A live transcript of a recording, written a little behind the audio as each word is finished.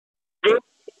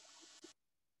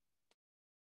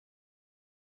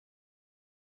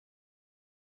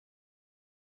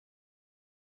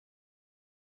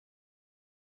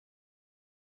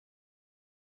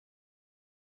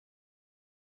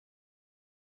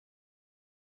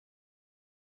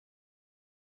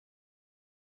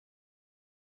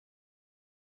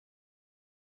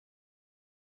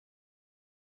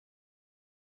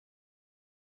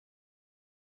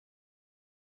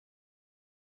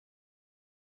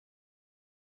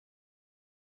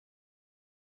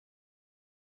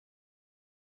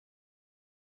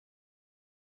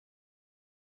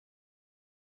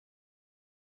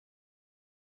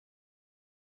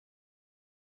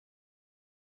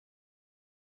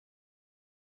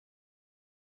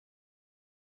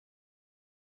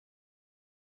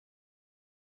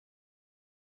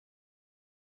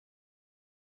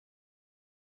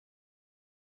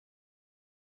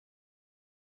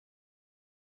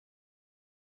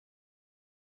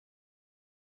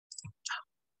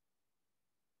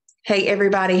Hey,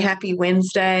 everybody. Happy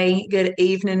Wednesday. Good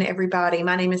evening, everybody.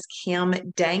 My name is Kim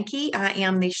Danke. I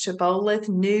am the Shibboleth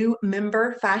new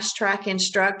member fast track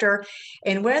instructor.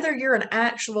 And whether you're an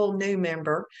actual new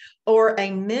member or a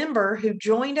member who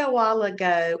joined a while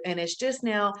ago and is just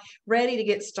now ready to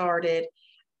get started,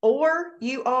 or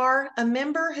you are a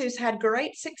member who's had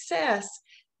great success,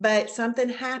 but something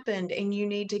happened and you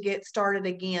need to get started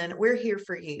again, we're here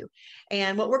for you.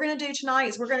 And what we're going to do tonight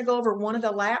is we're going to go over one of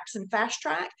the laps in Fast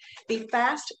Track. The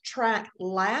Fast Track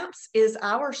laps is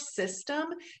our system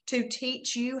to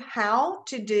teach you how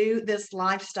to do this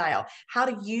lifestyle, how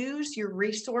to use your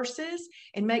resources,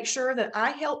 and make sure that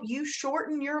I help you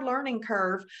shorten your learning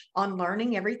curve on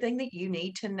learning everything that you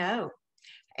need to know.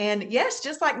 And yes,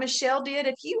 just like Michelle did,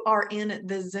 if you are in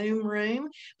the Zoom room,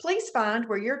 please find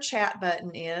where your chat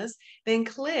button is, then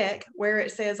click where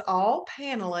it says all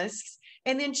panelists,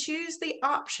 and then choose the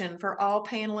option for all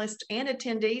panelists and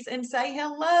attendees and say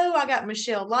hello. I got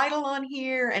Michelle Lytle on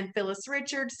here and Phyllis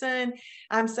Richardson.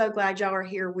 I'm so glad y'all are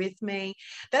here with me.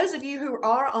 Those of you who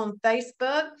are on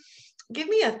Facebook, give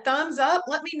me a thumbs up.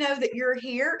 Let me know that you're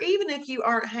here. Even if you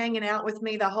aren't hanging out with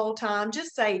me the whole time,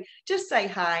 just say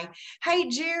hi. Hey,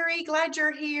 Jerry, glad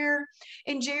you're here.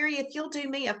 And Jerry, if you'll do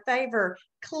me a favor,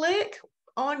 click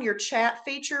on your chat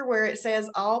feature where it says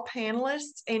all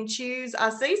panelists and choose. I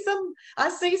see some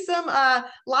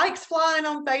likes flying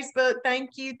on Facebook.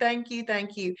 Thank you, thank you,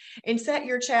 thank you. And set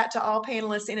your chat to all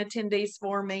panelists and attendees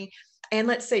for me. And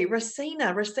let's see,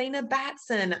 Racina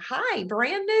Batson. Hi,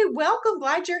 brand new. Welcome.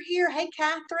 Glad you're here. Hey,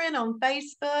 Catherine on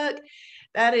Facebook.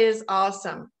 That is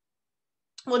awesome.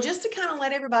 Well, just to kind of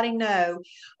let everybody know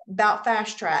about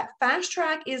Fast Track. Fast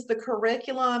Track is the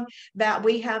curriculum that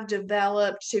we have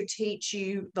developed to teach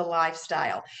you the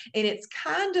lifestyle. And it's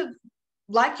kind of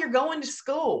like you're going to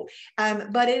school,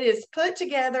 but it is put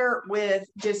together with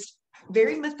just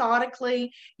very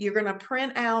methodically. You're going to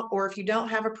print out, or if you don't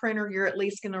have a printer, you're at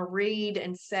least going to read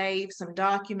and save some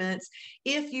documents.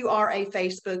 If you are a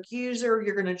Facebook user,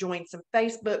 you're going to join some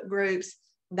Facebook groups.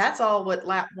 That's all what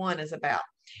lap one is about.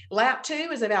 Lap two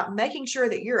is about making sure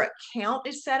that your account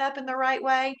is set up in the right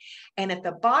way. And at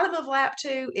the bottom of lap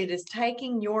two, it is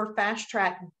taking your Fast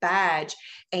Track badge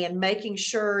and making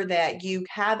sure that you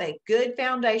have a good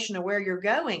foundation of where you're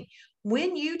going.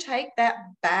 When you take that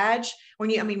badge,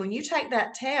 when you take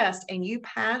that test and you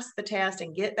pass the test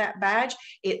and get that badge,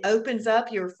 it opens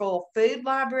up your full food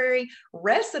library,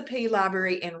 recipe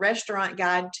library, and restaurant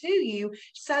guide to you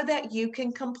so that you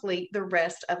can complete the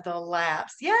rest of the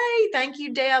laps. Yay! Thank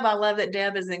you, Deb. I love that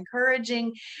Deb is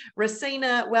encouraging.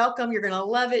 Racina, welcome. You're going to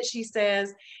love it, she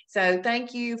says. So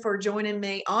thank you for joining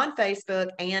me on Facebook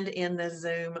and in the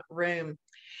Zoom room.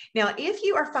 Now, if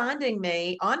you are finding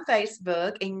me on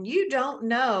Facebook and you don't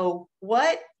know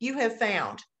what you have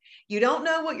found, you don't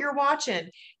know what you're watching,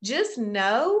 just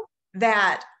know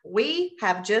that we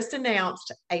have just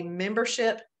announced a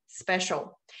membership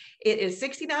special. It is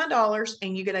 $69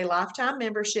 and you get a lifetime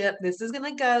membership. This is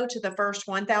going to go to the first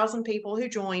 1,000 people who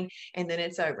join, and then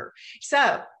it's over.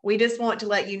 So we just want to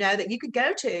let you know that you could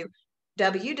go to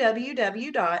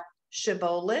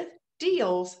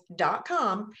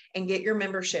www.shibbolethdeals.com and get your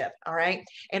membership. All right.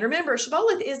 And remember,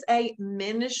 Shibboleth is a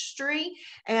ministry,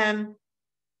 and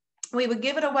we would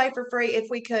give it away for free if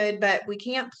we could, but we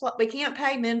can't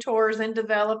pay mentors and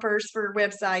developers for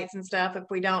websites and stuff if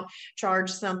we don't charge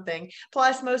something.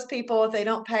 Plus, most people, if they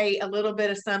don't pay a little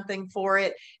bit of something for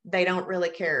it, they don't really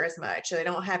care as much. They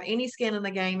don't have any skin in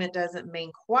the game. It doesn't mean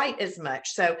quite as much.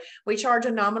 So we charge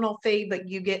a nominal fee, but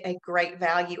you get a great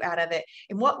value out of it.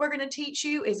 And what we're going to teach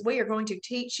you is we are going to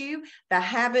teach you the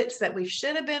habits that we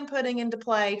should have been putting into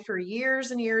play for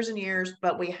years and years and years,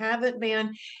 but we haven't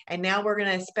been. And now we're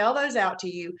going to spell those out to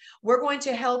you. We're going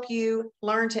to help you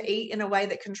learn to eat in a way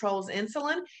that controls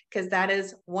insulin, because that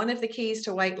is one of the keys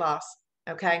to weight loss.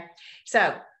 Okay.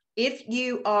 So if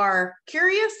you are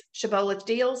curious,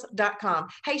 shibbolethdeals.com.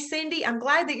 Hey, Cindy, I'm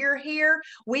glad that you're here.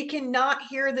 We cannot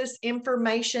hear this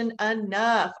information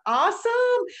enough. Awesome.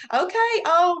 Okay.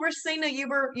 Oh, Racina, you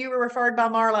were referred by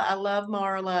Marla. I love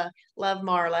Marla. Love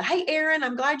Marla. Hey, Aaron,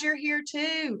 I'm glad you're here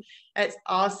too. That's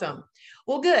awesome.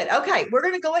 Well, good. Okay. We're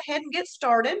going to go ahead and get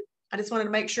started. I just wanted to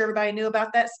make sure everybody knew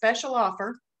about that special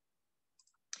offer.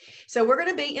 So we're going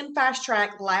to be in Fast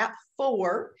Track lap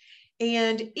 4.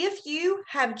 And if you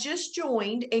have just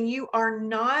joined and you are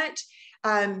not,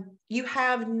 you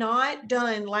have not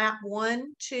done lap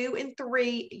 1, 2, and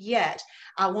 3 yet,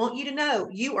 I want you to know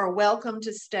you are welcome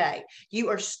to stay. You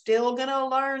are still going to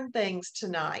learn things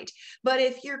tonight. But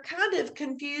if you're kind of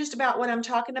confused about what I'm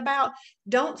talking about,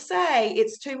 don't say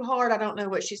it's too hard, I don't know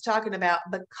what she's talking about,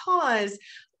 because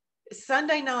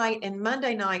Sunday night and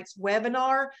Monday night's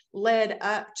webinar led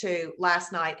up to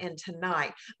last night and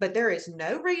tonight, but there is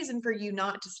no reason for you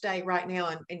not to stay right now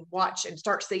and watch and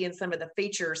start seeing some of the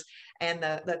features and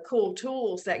the cool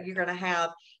tools that you're going to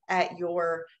have at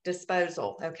your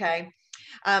disposal. Okay.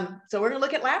 So we're going to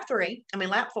look at lap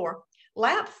 4.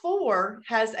 Lap 4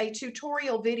 has a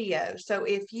tutorial video. So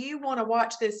if you want to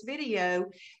watch this video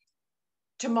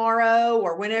tomorrow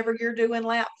or whenever you're doing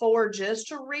lap 4 just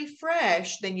to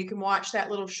refresh, then you can watch that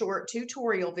little short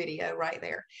tutorial video right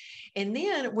there. And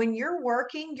then when you're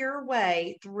working your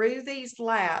way through these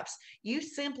laps, you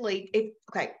simply,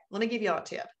 okay, let me give you all a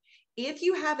tip. If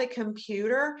you have a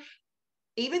computer,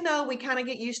 even though we kind of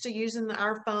get used to using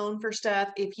our phone for stuff,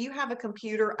 if you have a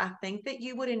computer, I think that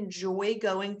you would enjoy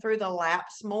going through the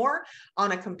laps more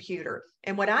on a computer.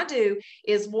 And what I do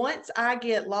is once I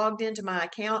get logged into my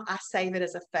account, I save it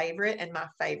as a favorite in my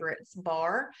favorites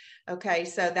bar. Okay,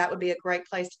 so that would be a great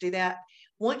place to do that.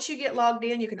 Once you get logged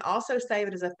in, you can also save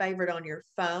it as a favorite on your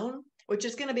phone, which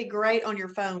is going to be great on your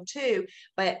phone too.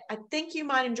 But I think you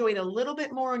might enjoy it a little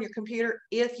bit more on your computer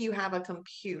if you have a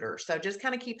computer. So just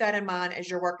kind of keep that in mind as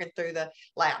you're working through the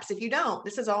laps. If you don't,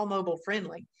 this is all mobile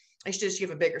friendly. It's just you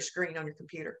have a bigger screen on your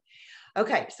computer.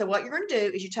 Okay, so what you're going to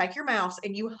do is you take your mouse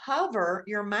and you hover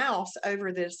your mouse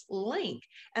over this link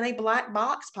and a black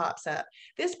box pops up.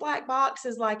 This black box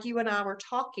is like you and I were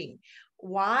talking.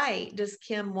 Why does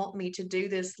Kim want me to do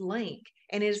this link?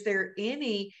 And is there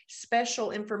any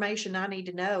special information I need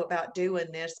to know about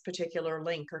doing this particular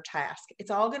link or task?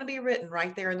 It's all going to be written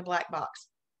right there in the black box.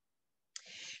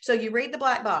 So you read the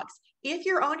black box. If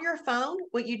you're on your phone,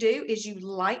 what you do is you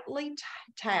lightly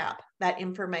tap that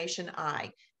information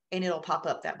eye and it'll pop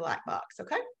up that black box,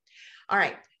 okay? All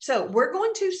right, so we're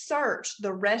going to search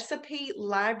the recipe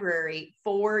library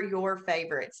for your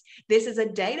favorites. This is a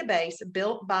database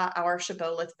built by our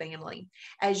Shibboleth family.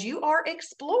 As you are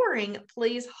exploring,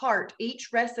 please heart each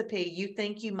recipe you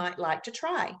think you might like to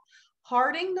try.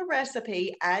 Hearting the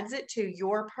recipe adds it to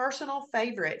your personal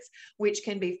favorites, which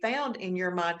can be found in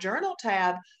your My Journal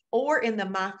tab or in the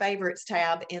My Favorites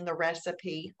tab in the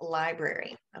recipe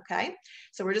library, okay?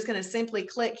 So we're just gonna simply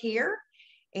click here.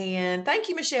 And thank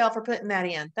you, Michelle, for putting that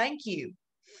in. Thank you.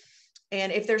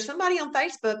 And if there's somebody on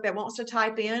Facebook that wants to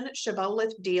type in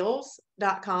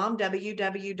shibbolethdeals.com,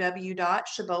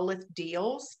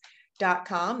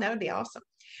 www.shibbolethdeals.com, that would be awesome.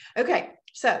 Okay,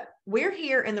 so we're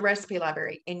here in the recipe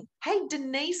library. And hey,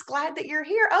 Denise, glad that you're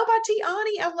here. Oh, by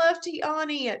Tiani. I love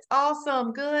Tiani. It's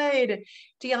awesome. Good.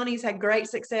 Tiani's had great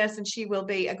success, and she will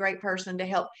be a great person to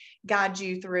help guide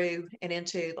you through and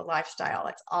into the lifestyle.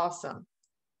 It's awesome.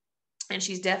 And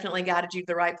she's definitely guided you to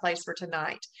the right place for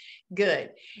tonight.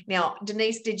 Good. Now,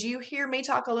 Denise, did you hear me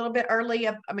talk a little bit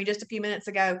earlier? I mean, just a few minutes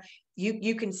ago.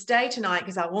 You can stay tonight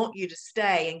because I want you to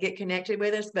stay and get connected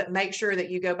with us, but make sure that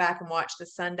you go back and watch the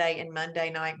Sunday and Monday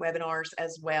night webinars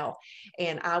as well.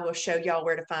 And I will show y'all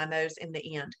where to find those in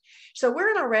the end. So we're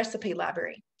in our recipe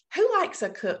library. Who likes a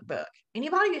cookbook?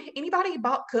 Anybody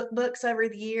bought cookbooks over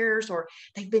the years, or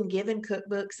they've been given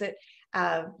cookbooks at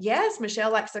yes,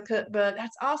 Michelle likes a cookbook.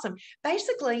 That's awesome.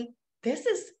 Basically, this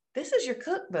is your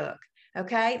cookbook.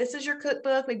 Okay, this is your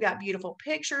cookbook. We've got beautiful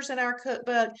pictures in our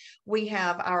cookbook. We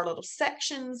have our little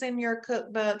sections in your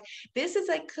cookbook. This is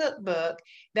a cookbook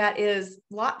that is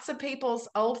lots of people's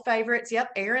old favorites. Yep,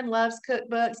 Erin loves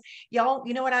cookbooks. Y'all,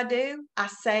 you know what I do? I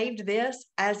saved this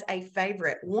as a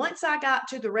favorite. Once I got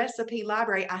to the recipe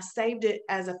library, I saved it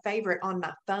as a favorite on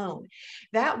my phone.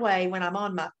 That way, when I'm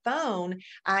on my phone,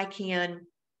 I can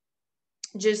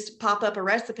just pop up a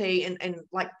recipe and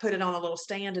like put it on a little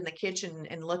stand in the kitchen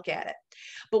and look at it.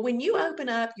 But when you open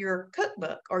up your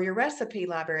cookbook or your recipe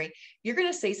library, you're going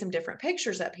to see some different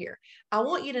pictures up here. I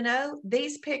want you to know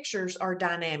these pictures are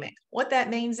dynamic. What that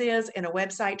means is, in a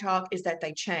website talk, is that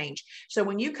they change. So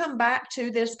when you come back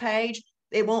to this page,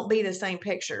 it won't be the same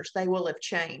pictures. They will have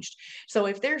changed. So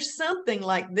if there's something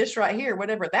like this right here,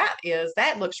 whatever that is,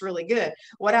 that looks really good.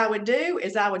 What I would do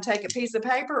is I would take a piece of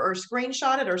paper or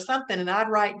screenshot it or something, and I'd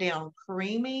write down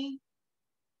creamy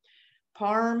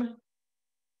Parmesan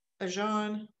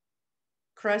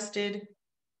crusted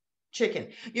chicken.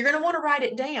 You're going to want to write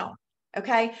it down.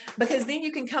 Okay, because then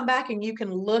you can come back and you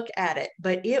can look at it,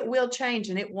 but it will change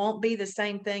and it won't be the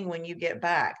same thing when you get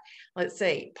back. Let's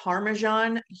see,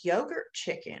 Parmesan yogurt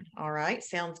chicken. All right,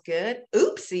 sounds good.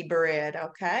 Oopsie bread.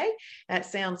 Okay, that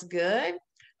sounds good.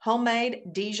 Homemade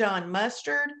Dijon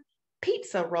mustard,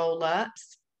 pizza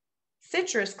roll-ups,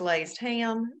 citrus glazed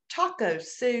ham, taco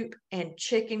soup, and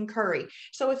chicken curry.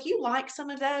 So if you like some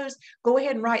of those, go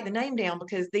ahead and write the name down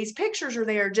because these pictures are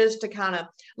there just to kind of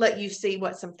let you see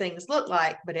what some things look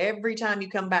like. But every time you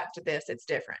come back to this, it's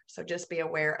different. So just be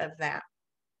aware of that.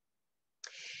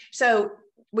 So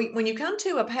when you come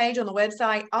to a page on the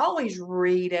website, always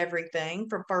read everything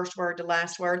from first word to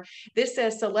last word. This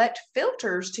says select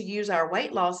filters to use our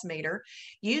weight loss meter.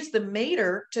 Use the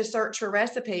meter to search for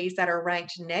recipes that are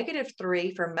ranked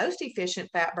 -3 for most efficient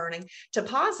fat burning to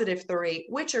 +3,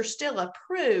 which are still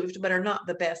approved but are not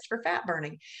the best for fat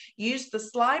burning. Use the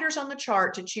sliders on the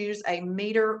chart to choose a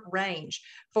meter range.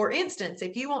 For instance,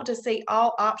 if you want to see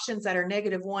all options that are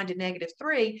 -1 to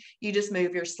 -3, you just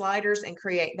move your sliders and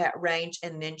create that range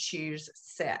and then choose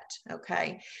set.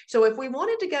 Okay. So if we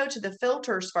wanted to go to the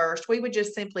filters first, we would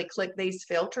just simply click these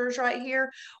filters right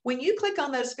here. When you click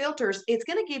on those filters, it's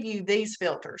going to give you these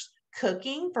filters: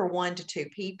 cooking for 1 to 2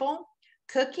 people,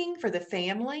 cooking for the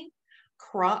family,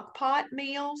 crock pot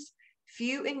meals,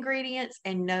 few ingredients,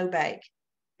 and no bake.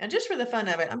 And just for the fun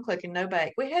of it, I'm clicking no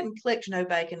bake. We hadn't clicked no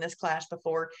bake in this class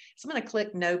before, so I'm going to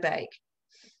click no bake.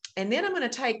 And then I'm going to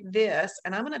take this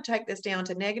and I'm going to take this down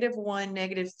to -1,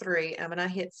 -3. I'm going to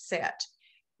hit set.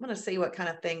 I'm going to see what kind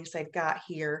of things they've got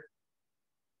here.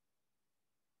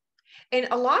 And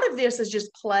a lot of this is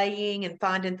just playing and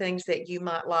finding things that you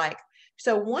might like.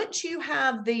 So once you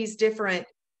have these different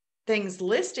things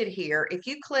listed here, if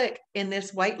you click in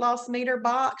this weight loss meter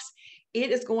box,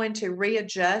 it is going to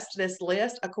readjust this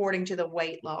list according to the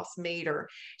weight loss meter.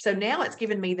 So now it's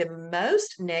given me the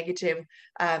most negative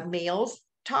meals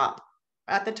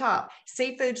at the top.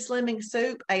 Seafood slimming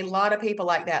soup, a lot of people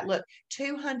like that. Look,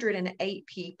 208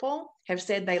 people have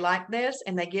said they like this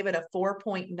and they give it a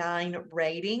 4.9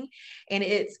 rating. And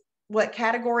it's what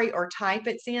category or type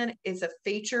it's in is a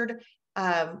featured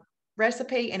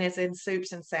recipe and it's in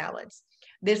soups and salads.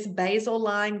 This basil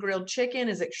lime grilled chicken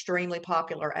is extremely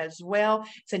popular as well.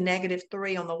 It's a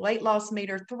 -3 on the weight loss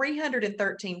meter.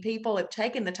 313 people have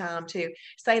taken the time to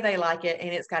say they like it,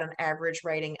 and it's got an average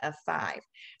rating of 5.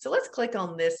 So let's click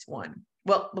on this one.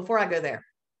 Well, before I go there,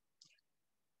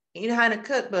 you know how in a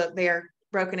cookbook they're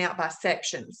broken out by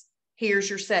sections. Here's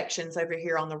your sections over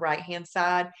here on the right-hand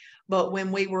side. But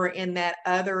when we were in that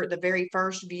the very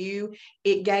first view,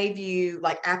 it gave you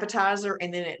like appetizer,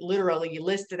 and then it literally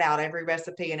listed out every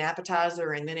recipe and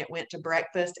appetizer, and then it went to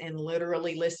breakfast and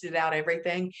literally listed out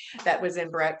everything that was in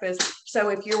breakfast. So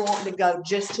if you're wanting to go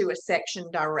just to a section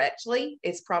directly,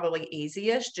 it's probably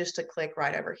easiest just to click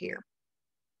right over here.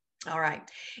 All right.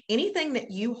 Anything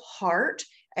that you heart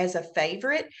as a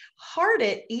favorite, heart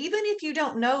it even if you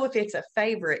don't know if it's a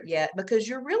favorite yet, because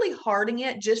you're really hearting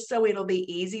it just so it'll be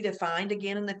easy to find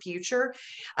again in the future.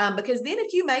 Because then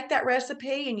if you make that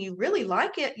recipe and you really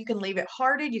like it, you can leave it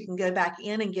hearted. You can go back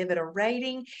in and give it a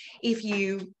rating. If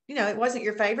it wasn't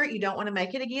your favorite, you don't want to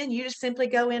make it again, you just simply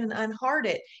go in and unheart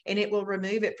it and it will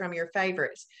remove it from your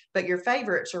favorites. But your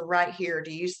favorites are right here.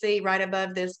 Do you see right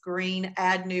above this green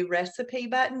add new recipe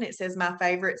button? It says my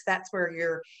favorites. That's where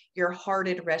your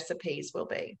hearted recipes will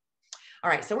be. All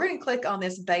right, so we're going to click on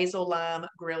this basil lime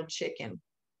grilled chicken.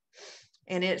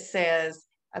 And it says,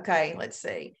 okay, let's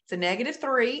see. It's a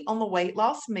 -3 on the weight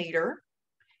loss meter.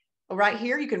 Right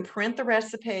here, you can print the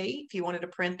recipe. If you wanted to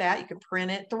print that, you can print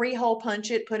it, 3-hole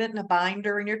punch it, put it in a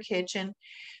binder in your kitchen.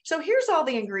 So here's all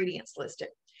the ingredients listed.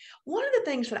 One of the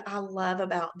things that I love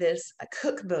about this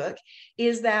cookbook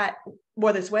is that,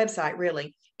 well, this website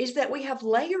really, is that we have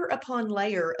layer upon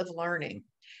layer of learning.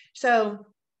 So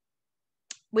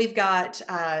we've got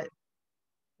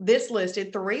this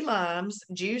listed: 3 limes,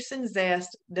 juice and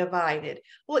zest divided.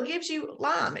 Well, it gives you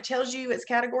lime. It tells you it's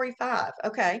category 5.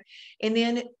 Okay. And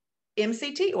then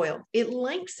MCT oil, it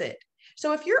links it.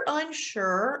 So if you're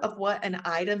unsure of what an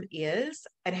item is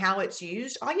and how it's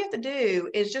used, all you have to do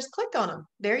is just click on them.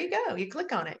 There you go. You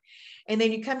click on it. And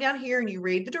then you come down here and you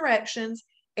read the directions,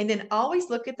 and then always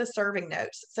look at the serving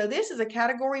notes. So this is a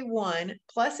category 1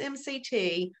 plus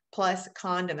MCT plus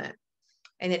condiment.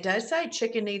 And it does say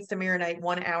chicken needs to marinate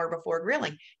 1 hour before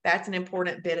grilling. That's an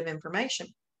important bit of information.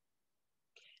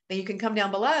 Then you can come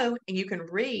down below and you can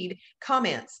read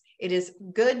comments. It is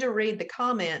good to read the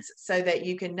comments so that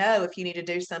you can know if you need to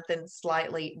do something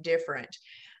slightly different.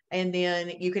 And then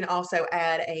you can also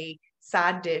add a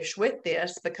side dish with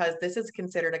this because this is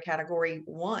considered a category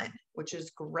 1, which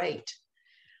is great.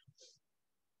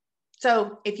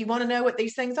 So if you want to know what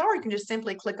these things are, you can just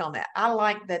simply click on that. I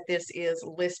like that this is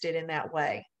listed in that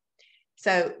way.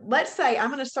 So let's say I'm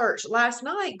going to search. Last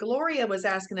night, Gloria was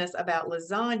asking us about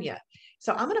lasagna.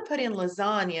 So I'm going to put in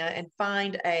lasagna and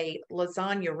find a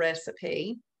lasagna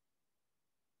recipe.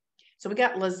 So we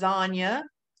got lasagna.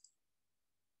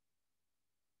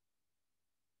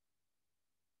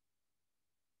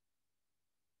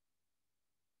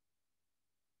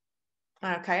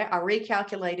 Okay, I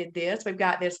recalculated this. We've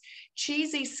got this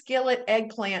cheesy skillet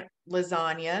eggplant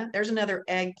lasagna. There's another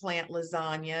eggplant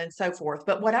lasagna and so forth.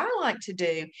 But what I like to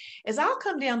do is I'll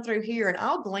come down through here and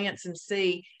I'll glance and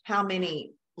see how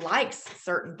many likes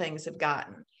certain things have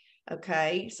gotten.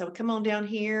 Okay, so come on down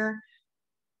here.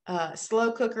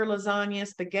 Slow cooker lasagna,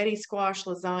 spaghetti squash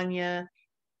lasagna,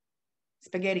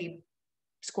 spaghetti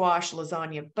squash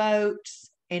lasagna boats,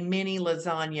 and mini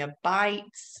lasagna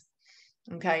bites.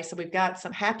 Okay, so we've got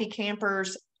some happy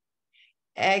campers,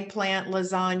 eggplant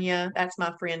lasagna. That's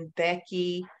my friend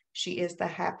Becky. She is the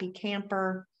happy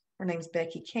camper. Her name's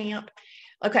Becky Camp.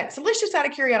 Okay, so let's just out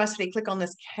of curiosity click on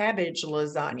this cabbage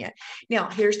lasagna. Now,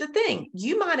 here's the thing.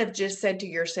 You might have just said to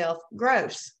yourself,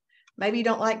 gross. Maybe you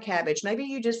don't like cabbage. Maybe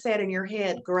you just said in your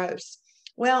head, gross.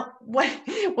 Well,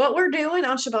 what we're doing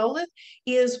on Shibboleth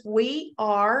is we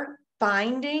are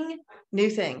finding new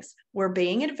things. We're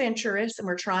being adventurous and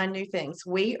we're trying new things.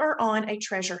 We are on a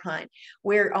treasure hunt.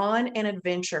 We're on an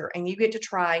adventure and you get to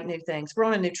try new things. We're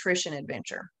on a nutrition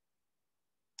adventure.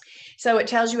 So it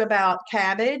tells you about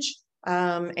cabbage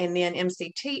and then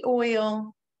MCT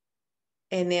oil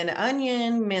and then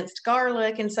onion, minced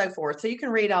garlic, and so forth. So you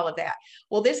can read all of that.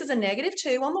 Well, this is a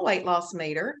 -2 on the weight loss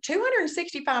meter.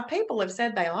 265 people have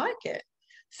said they like it.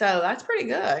 So that's pretty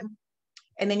good.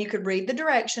 And then you could read the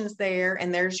directions there,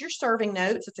 and there's your serving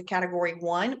notes. It's a category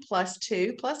 1 plus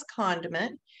 2 plus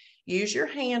condiment. Use your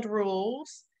hand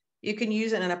rules. You can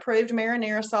use an approved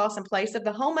marinara sauce in place of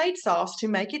the homemade sauce to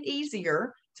make it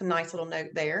easier. It's a nice little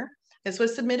note there. This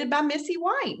was submitted by Missy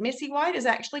White. Missy White is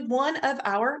actually one of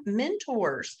our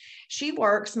mentors. She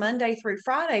works Monday through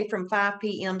Friday from 5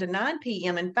 p.m. to 9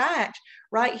 p.m. In fact,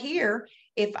 right here,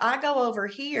 if I go over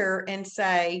here and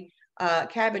say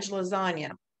cabbage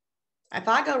lasagna, if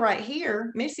I go right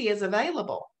here, Missy is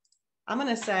available. I'm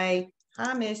going to say,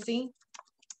 hi, Missy,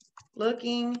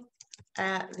 looking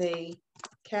at the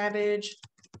cabbage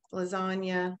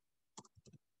lasagna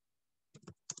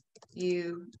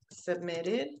you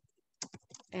submitted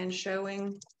and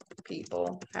showing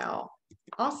people how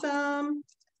awesome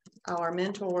our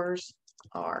mentors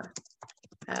are.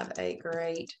 Have a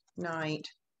great night.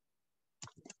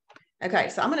 Okay,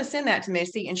 so I'm going to send that to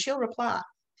Missy and she'll reply.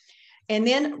 And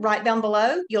then right down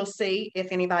below, you'll see if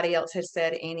anybody else has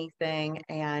said anything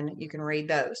and you can read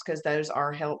those because those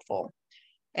are helpful.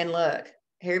 And look,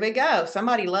 here we go.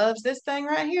 Somebody loves this thing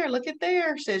right here. Look at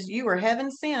there. It says you were heaven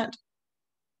sent.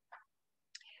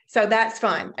 So that's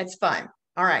fun. It's fun.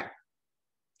 All right.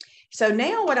 So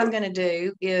now what I'm going to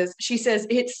do is, she says,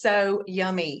 it's so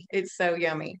yummy. It's so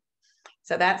yummy.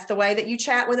 So that's the way that you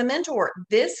chat with a mentor.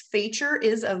 This feature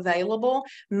is available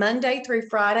Monday through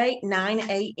Friday, 9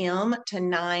 a.m. to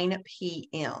 9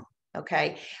 p.m.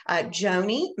 Okay.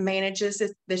 Joni manages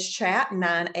this chat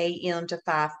 9 a.m. to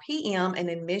 5 p.m. and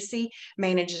then Missy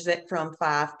manages it from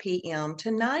 5 p.m.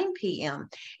 to 9 p.m.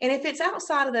 And if it's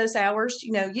outside of those hours,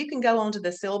 you know, you can go onto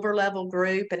the silver level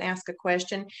group and ask a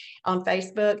question on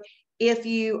Facebook. If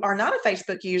you are not a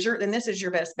Facebook user, then this is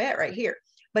your best bet right here.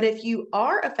 But if you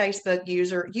are a Facebook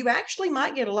user, you actually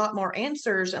might get a lot more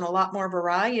answers and a lot more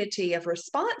variety of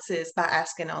responses by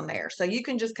asking on there. So you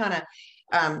can just kind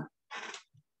of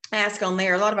ask on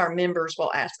there. A lot of our members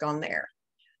will ask on there.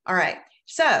 All right.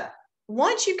 So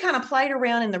once you've kind of played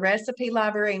around in the recipe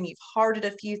library and you've hearted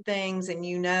a few things and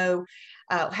you know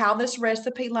how this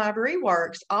recipe library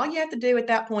works, all you have to do at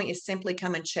that point is simply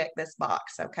come and check this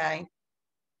box, okay?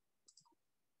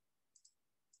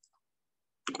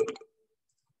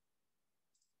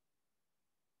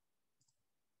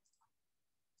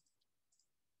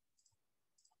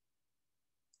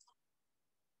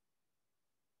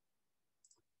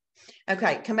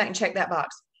 Okay, come back and check that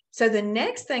box. So the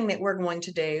next thing that we're going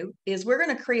to do is we're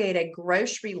going to create a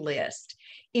grocery list.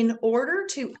 In order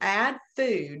to add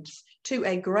foods to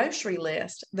a grocery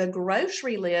list, the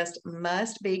grocery list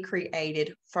must be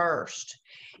created first.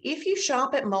 If you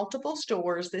shop at multiple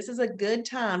stores, this is a good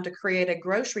time to create a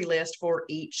grocery list for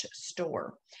each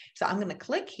store. So I'm going to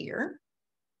click here.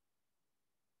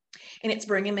 And it's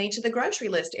bringing me to the grocery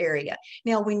list area.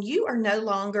 Now, when you are no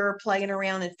longer playing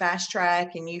around in Fast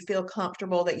Track and you feel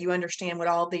comfortable that you understand what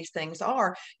all these things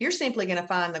are, you're simply going to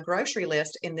find the grocery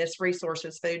list in this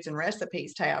Resources, Foods, and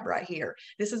Recipes tab right here.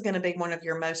 This is going to be one of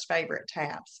your most favorite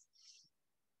tabs.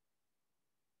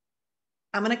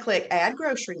 I'm going to click Add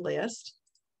Grocery List.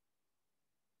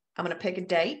 I'm going to pick a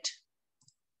date.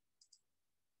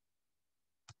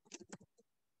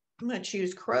 I'm going to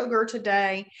choose Kroger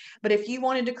today, but if you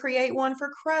wanted to create one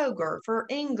for Kroger, for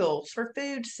Ingles, for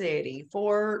Food City,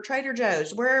 for Trader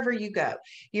Joe's, wherever you go,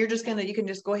 you can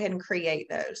just go ahead and create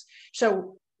those.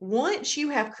 So once you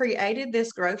have created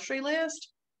this grocery list,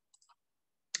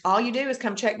 All you do is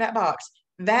come check that box.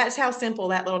 That's how simple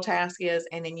that little task is.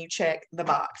 And then you check the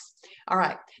box. All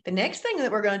right. The next thing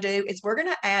that we're going to do is we're going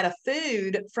to add a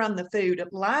food from the food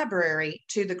library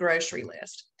to the grocery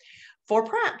list. For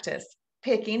practice,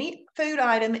 pick any food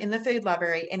item in the food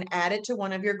library and add it to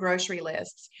one of your grocery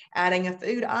lists. Adding a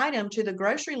food item to the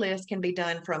grocery list can be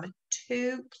done from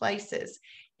 2 places.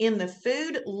 In the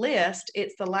food list,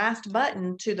 it's the last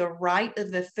button to the right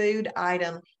of the food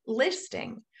item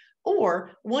listing. Or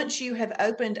once you have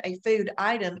opened a food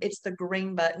item, it's the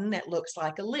green button that looks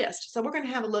like a list. So we're going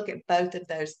to have a look at both of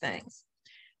those things.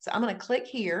 So I'm going to click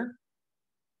here.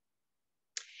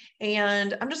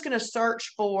 And I'm just going to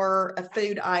search for a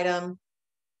food item. I'm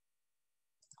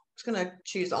just going to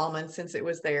choose almonds since it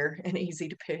was there and easy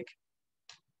to pick.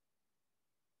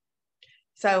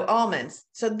 So almonds.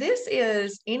 So this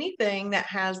is anything that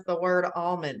has the word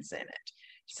almonds in it.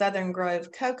 Southern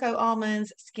Grove cocoa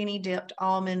almonds, skinny dipped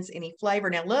almonds, any flavor.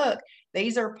 Now look,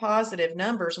 these are positive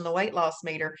numbers on the weight loss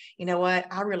meter. You know what?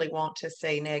 I really want to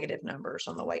see negative numbers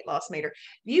on the weight loss meter.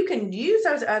 You can use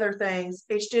those other things.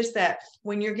 It's just that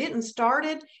when you're getting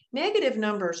started, negative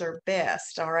numbers are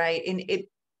best, all right? And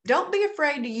don't be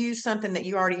afraid to use something that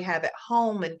you already have at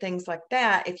home and things like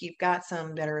that if you've got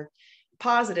some that are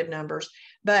positive numbers,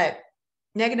 but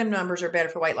negative numbers are better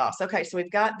for weight loss. Okay, so we've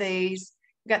got these.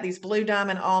 We've got these blue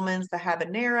diamond almonds, the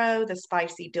habanero, the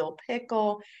spicy dill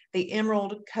pickle, the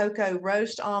emerald cocoa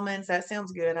roast almonds. That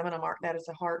sounds good. I'm going to mark that as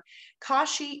a heart.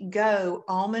 Kashi Go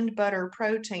almond butter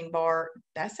protein bar.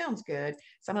 That sounds good.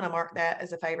 So I'm going to mark that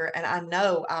as a favorite. And I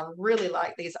know I really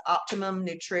like these Optimum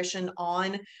Nutrition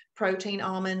on protein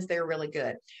almonds. They're really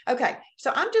good. Okay,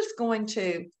 so I'm just going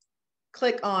to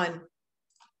click on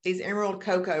these emerald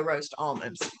cocoa roast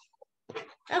almonds.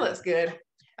 That looks good.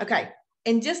 Okay.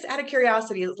 And just out of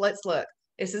curiosity, let's look.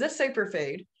 This is a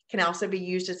superfood, can also be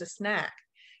used as a snack.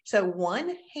 So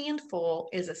 1 handful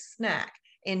is a snack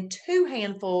and 2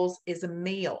 handfuls is a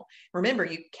meal. Remember,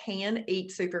 you can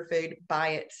eat superfood by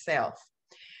itself.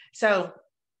 So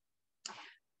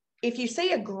if you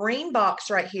see a green box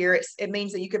right here, it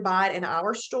means that you could buy it in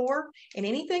our store, and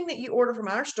anything that you order from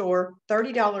our store,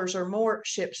 $30 or more,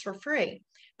 ships for free.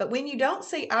 But when you don't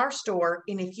see our store,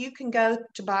 and if you can go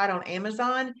to buy it on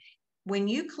Amazon, when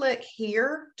you click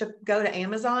here to go to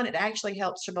Amazon, it actually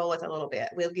helps Shibboleth a little bit.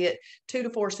 We'll get 2 to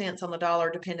 4 cents on the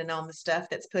dollar, depending on the stuff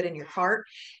that's put in your cart.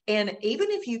 And even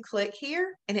if you click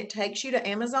here and it takes you to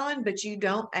Amazon, but you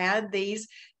don't add these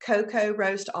cocoa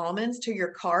roast almonds to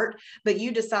your cart, but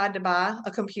you decide to buy a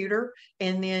computer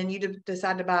and then you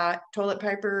decide to buy toilet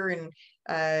paper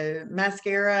and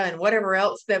mascara and whatever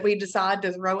else that we decide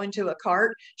to throw into a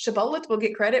cart, Shibboleth will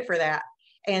get credit for that.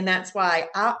 And that's why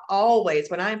I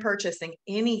always, when I'm purchasing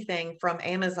anything from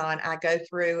Amazon, I go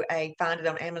through a find it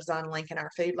on Amazon link in our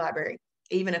food library.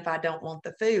 Even if I don't want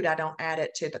the food, I don't add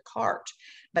it to the cart,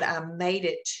 but I made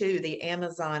it to the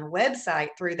Amazon website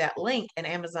through that link, and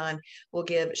Amazon will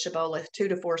give Shibboleth 2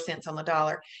 to 4 cents on the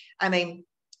dollar. I mean,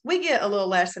 we get a little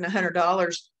less than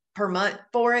 $100 per month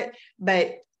for it,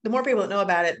 but the more people that know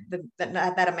about it,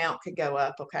 that amount could go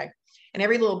up. Okay. And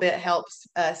every little bit helps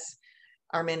us,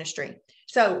 our ministry.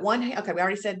 So okay, we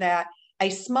already said that. A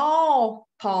small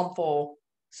palmful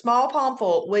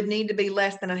would need to be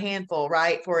less than a handful,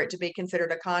 right, for it to be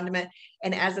considered a condiment.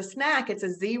 And as a snack, it's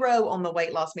a 0 on the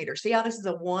weight loss meter. See how this is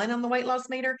a 1 on the weight loss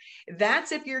meter?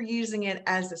 That's if you're using it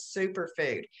as a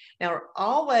superfood. Now,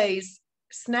 always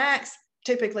snacks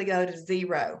typically go to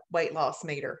 0 weight loss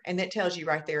meter, and that tells you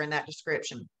right there in that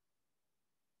description.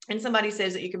 And somebody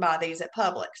says that you can buy these at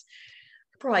Publix.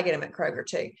 Probably get them at Kroger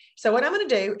too. So what I'm going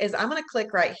to do is I'm going to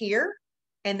click right here,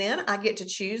 and then I get to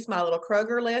choose my little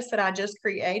Kroger list that I just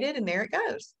created, and there it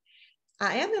goes.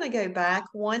 I am going to go back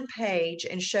 1 page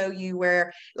and show you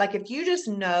where, like if you just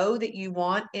know that you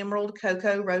want emerald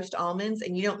cocoa roast almonds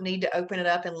and you don't need to open it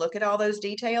up and look at all those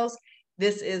details,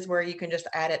 this is where you can just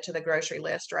add it to the grocery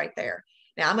list right there.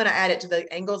 Now I'm going to add it to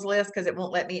the Ingles list because it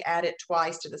won't let me add it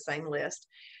twice to the same list.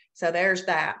 So there's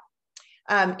that.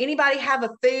 Anybody have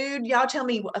a food? Y'all tell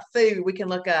me a food we can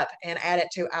look up and add it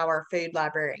to our food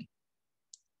library.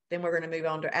 Then we're going to move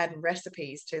on to adding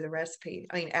recipes to the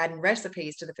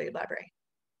food library.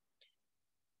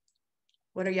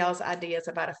 What are y'all's ideas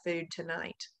about a food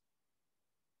tonight?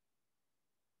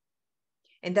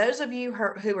 And those of you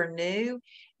who are new,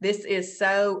 this is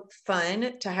so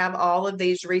fun to have all of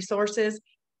these resources,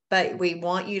 but we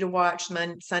want you to watch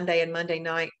Sunday and Monday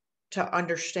night to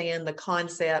understand the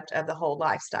concept of the whole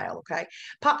lifestyle, okay?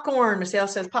 Popcorn, Michelle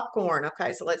says popcorn.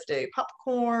 Okay, so let's do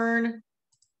popcorn.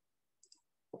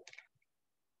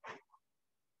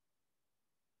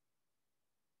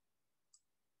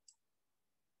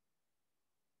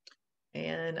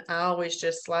 And I always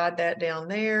just slide that down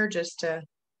there just to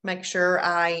make sure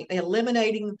I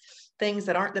eliminating things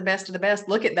that aren't the best of the best.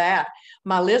 Look at that.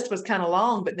 My list was kind of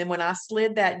long, but then when I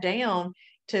slid that down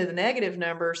to the negative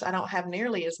numbers, I don't have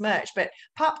nearly as much. But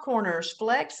Popcorners,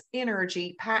 Flex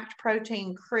Energy, Packed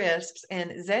Protein Crisps,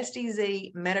 and Zesty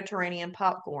Z Mediterranean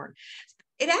Popcorn.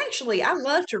 It actually, I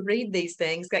love to read these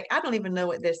things. Like, I don't even know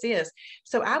what this is.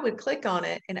 So I would click on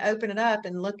it and open it up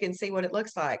and look and see what it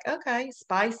looks like. Okay,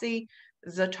 spicy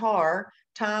za'atar,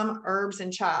 thyme, herbs,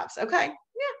 and chives. Okay,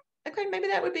 yeah, okay, maybe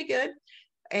that would be good.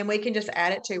 And we can just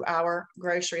add it to our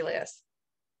grocery list.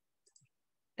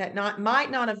 That might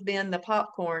not have been the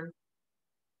popcorn.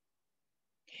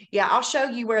 Yeah, I'll show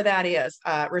you where that is,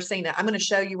 Racina. I'm going to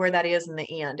show you where that is in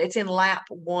the end. It's in lap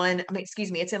 1. I mean,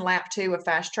 excuse me, it's in lap 2 of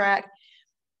Fast Track.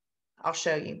 I'll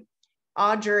show you.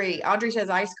 Audrey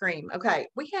says ice cream. Okay,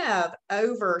 we have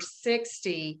over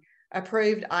 60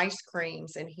 approved ice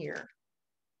creams in here.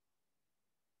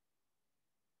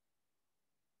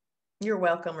 You're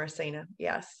welcome, Racina.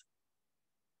 Yes.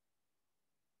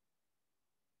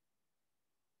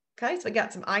 Okay, so we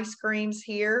got some ice creams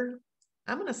here.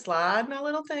 I'm going to slide my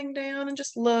little thing down and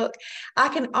just look. I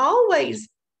can always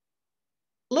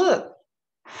look.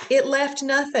 It left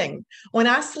nothing. When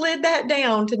I slid that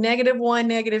down to -1,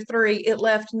 -3, it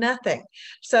left nothing.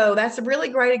 So that's a really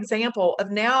great example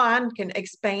of now I can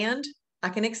expand. I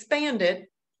can expand it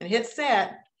and hit set,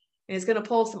 and it's going to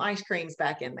pull some ice creams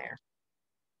back in there.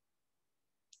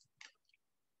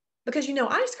 Because,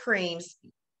 ice creams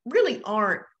really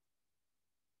aren't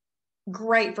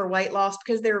great for weight loss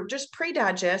because they're just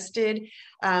pre-digested.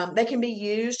 They can be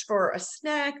used for a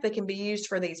snack. They can be used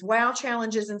for these wow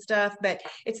challenges and stuff, but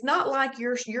it's not like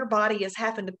your body is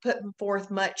having to put forth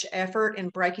much effort in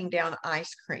breaking down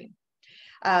ice cream.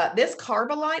 This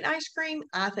Carbolite ice cream,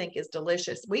 I think, is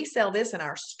delicious. We sell this in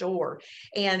our store,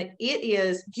 and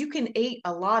you can eat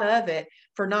a lot of it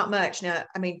for not much. Now,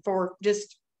 I mean, for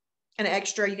just an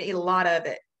extra, you can eat a lot of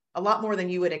it, a lot more than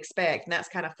you would expect. And that's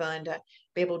kind of fun to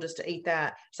be able just to eat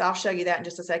that. So I'll show you that in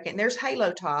just a second. And there's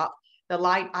Halo Top, the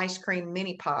light ice cream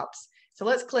mini pops. So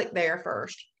let's click there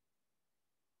first.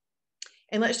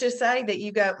 And let's just say that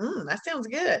you go, that sounds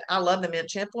good. I love the mint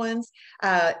chip ones.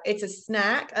 It's a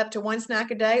snack, up to 1 snack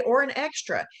a day or an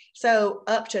extra. So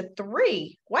up to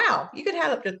 3. Wow, you could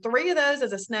have up to 3 of those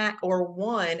as a snack or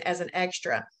 1 as an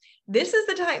extra. This is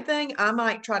the type thing I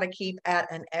might try to keep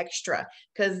at an extra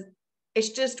because it's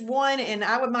just 1, and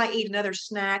I might eat another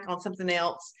snack on something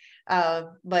else.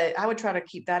 But I would try to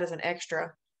keep that as an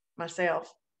extra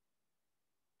myself.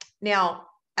 Now,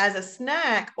 as a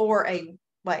snack or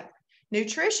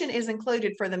nutrition is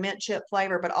included for the mint chip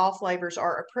flavor, but all flavors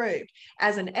are approved.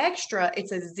 As an extra,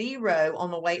 it's a 0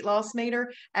 on the weight loss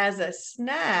meter. As a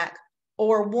snack,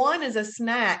 or 1 is a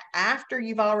snack after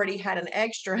you've already had an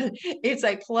extra, it's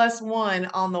a +1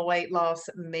 on the weight loss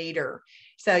meter.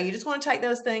 So you just want to take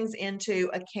those things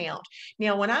into account.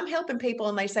 Now, when I'm helping people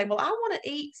and they say, well, I want to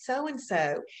eat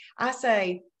so-and-so, I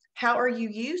say, how are you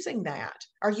using that?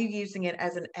 Are you using it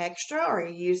as an extra? Are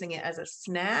you using it as a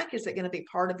snack? Is it going to be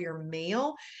part of your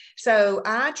meal? So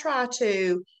I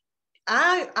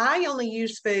only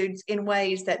use foods in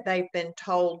ways that they've been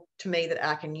told to me that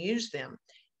I can use them.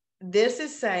 This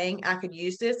is saying I could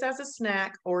use this as a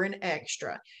snack or an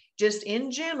extra. Just in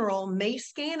general, me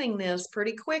scanning this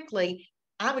pretty quickly,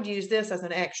 I would use this as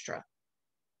an extra.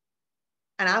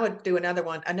 And I would do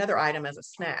another item as a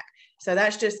snack. So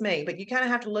that's just me. But you kind of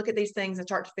have to look at these things and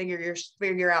start to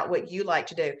figure out what you like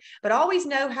to do. But always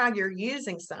know how you're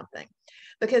using something.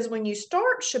 Because when you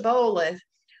start Shibboleth,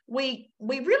 we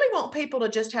really want people to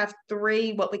just have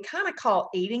 3, what we kind of call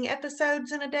eating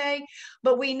episodes in a day.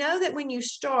 But we know that when you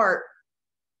start,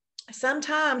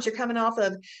 sometimes you're coming off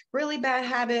of really bad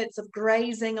habits of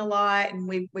grazing a lot, and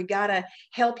we got to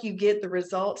help you get the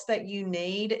results that you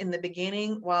need in the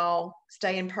beginning while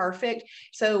staying perfect.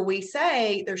 So we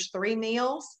say there's 3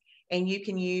 meals, and you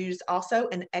can use also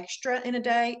an extra in a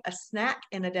day, a snack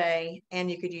in a day,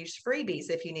 and you could use freebies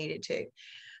if you needed to.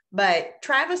 But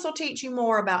Travis will teach you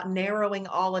more about narrowing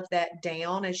all of that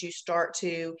down as you start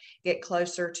to get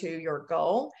closer to your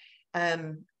goal.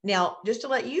 Now, just to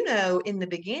let you know, in the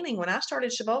beginning, when I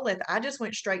started Shibboleth, I just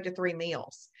went straight to 3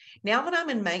 meals. Now that I'm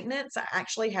in maintenance, I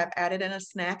actually have added in a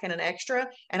snack and an extra,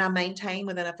 and I maintain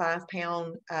within a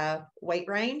 5-pound weight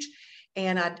range.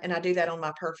 And I do that on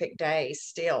my perfect days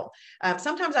still.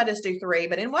 Sometimes I just do 3,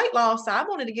 but in weight loss, I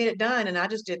wanted to get it done, and I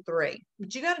just did 3.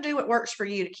 But you got to do what works for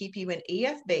you to keep you in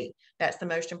EFB. That's the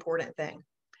most important thing.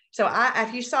 So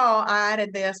if you saw, I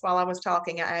added this while I was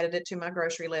talking. I added it to my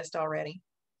grocery list already.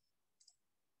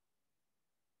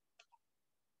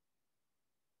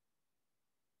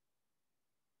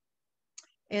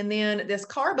 And then this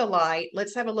Carbolite,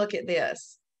 let's have a look at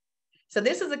this. So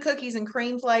this is a cookies and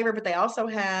cream flavor, but they also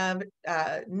have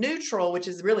neutral, which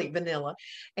is really vanilla.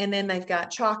 And then they've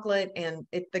got chocolate, and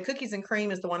the cookies and cream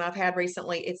is the one I've had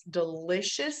recently. It's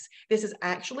delicious. This is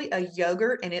actually a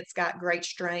yogurt, and it's got great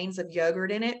strains of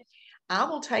yogurt in it. I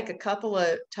will take a couple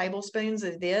of tablespoons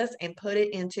of this and put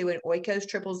it into an Oikos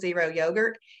 000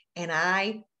 yogurt. And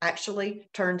I actually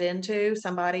turned into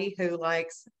somebody who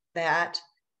likes that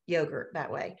yogurt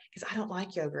that way, because I don't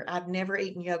like yogurt. I've never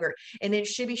eaten yogurt. And then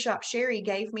Shibby Shop Sherry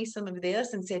gave me some of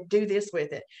this and said, do this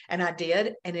with it. And I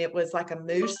did. And it was like a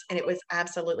mousse, and it was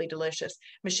absolutely delicious.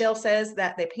 Michelle says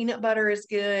that the peanut butter is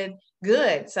good.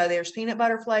 Good. So there's peanut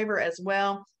butter flavor as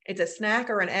well. It's a snack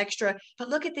or an extra. But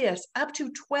look at this. Up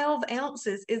to 12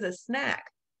 ounces is a snack.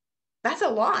 That's a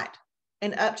lot.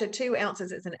 And up to 2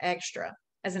 ounces is an extra.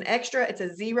 As an extra, it's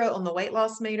a 0 on the weight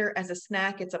loss meter. As a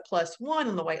snack, it's a +1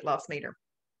 on the weight loss meter.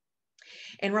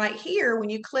 And right here, when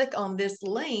you click on this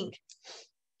link,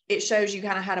 it shows you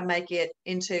kind of how to make it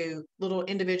into little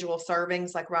individual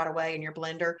servings, like right away in your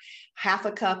blender. Half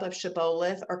a cup of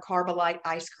Shibboleth or Carbolite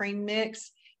ice cream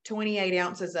mix, 28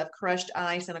 ounces of crushed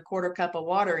ice, and a 1/4 cup of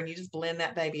water, and you just blend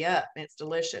that baby up, and it's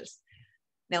delicious.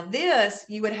 Now this,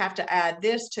 you would have to add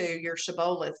this to your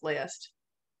Shibboleth list.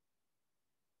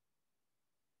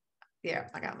 Yeah,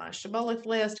 I got my Shibboleth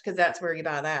list because that's where you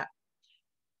buy that.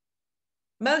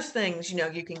 Most things,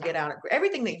 you can get out of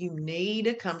everything that you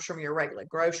need comes from your regular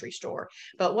grocery store.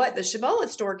 But what the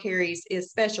Shibboleth store carries is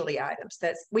specialty items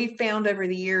that we've found over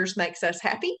the years makes us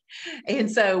happy.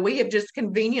 And so we have just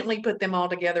conveniently put them all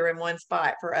together in one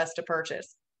spot for us to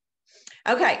purchase.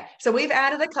 Okay, so we've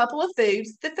added a couple of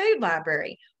foods, the food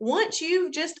library. Once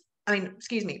you've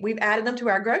we've added them to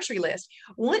our grocery list.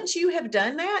 Once you have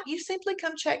done that, you simply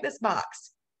come check this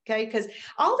box. Okay, because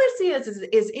all this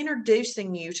is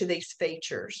introducing you to these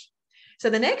features.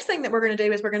 So the next thing that we're going to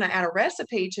do is we're going to add a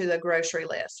recipe to the grocery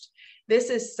list.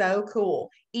 This is so cool.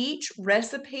 Each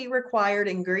recipe required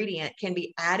ingredient can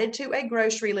be added to a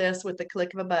grocery list with the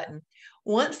click of a button.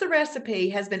 Once the recipe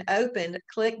has been opened,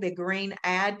 click the green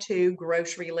Add to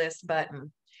Grocery List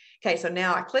button. Okay, so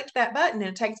now I clicked that button and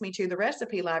it takes me to the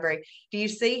recipe library. Do you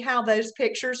see how those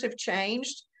pictures have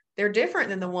changed? They're different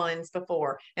than the ones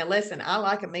before. Now listen, I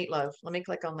like a meatloaf. Let me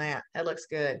click on that. That looks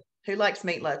good. Who likes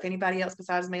meatloaf? Anybody else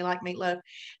besides me like meatloaf?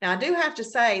 Now I do have to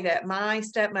say that my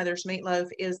stepmother's meatloaf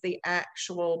is the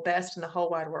actual best in the whole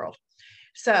wide world.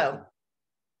 So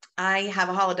I have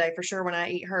a holiday for sure when I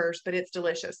eat hers, but it's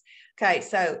delicious. Okay,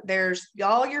 so there's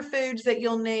all your foods that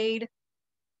you'll need.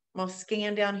 I'm gonna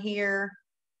scan down here.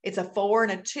 It's a 4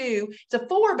 and a 2. It's a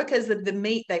 4 because of the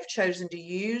meat they've chosen to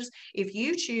use. If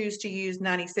you choose to use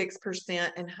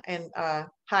 96% and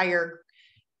higher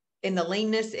in the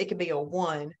leanness, it could be a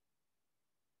 1.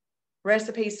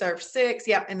 Recipe serve 6.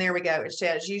 Yep, and there we go. It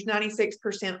says use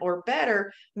 96% or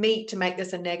better meat to make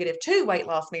this a -2 weight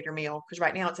loss meter meal, because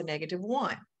right now it's a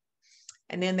 -1.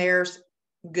 And then there's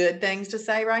good things to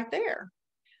say right there,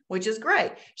 which is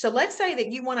great. So let's say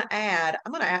that you want to add, I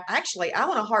want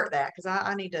to heart that because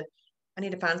I need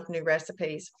to find some new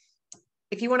recipes.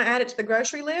 If you want to add it to the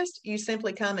grocery list, you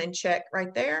simply come and check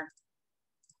right there.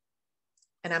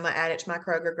 And I'm going to add it to my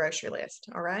Kroger grocery list.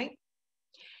 All right.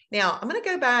 Now I'm going to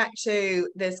go back to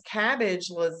this cabbage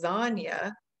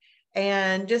lasagna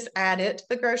and just add it to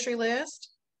the grocery list.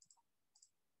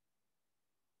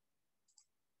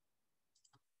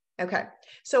 Okay,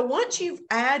 so once you've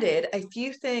added a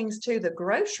few things to the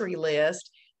grocery list,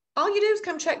 all you do is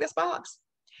come check this box.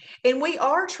 And we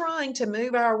are trying to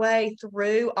move our way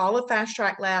through all of Fast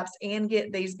Track Labs and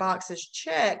get these boxes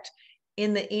checked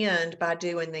in the end by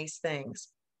doing these things.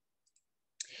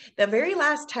 The very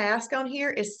last task on here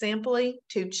is simply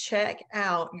to check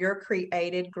out your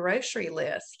created grocery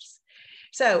lists.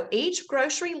 So each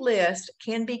grocery list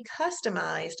can be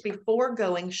customized before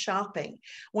going shopping.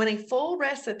 When a full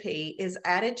recipe is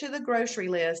added to the grocery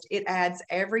list, it adds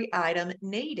every item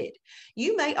needed.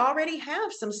 You may already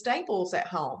have some staples at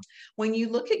home. When you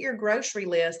look at your grocery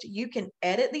list, you can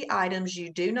edit the items you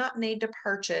do not need to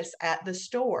purchase at the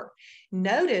store.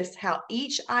 Notice how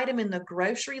each item in the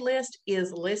grocery list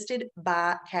is listed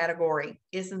by category.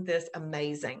 Isn't this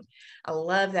amazing? I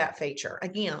love that feature.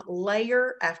 Again,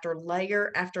 layer after layer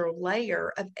after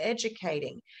layer of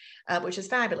educating, which is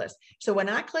fabulous. So when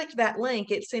I clicked that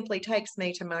link, it simply takes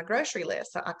me to my grocery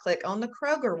list. So I click on the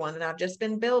Kroger one that I've just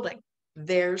been building.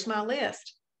 There's my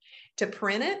list. To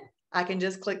print it, I can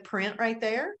just click print right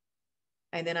there,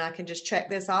 and then I can just check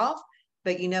this off.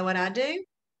 But you know what I do?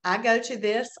 I go to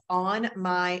this on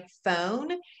my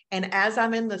phone, and as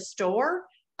I'm in the store,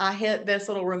 I hit this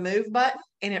little remove button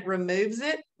and it removes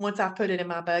it once I put it in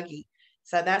my buggy.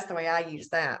 So that's the way I use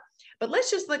that. But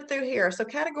let's just look through here. So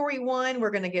category 1,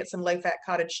 we're going to get some low-fat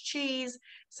cottage cheese,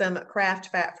 some Kraft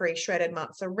fat-free shredded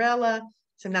mozzarella,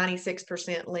 some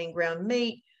 96% lean ground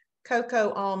meat,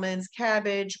 cocoa almonds,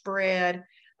 cabbage, bread.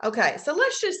 Okay, so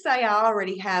let's just say I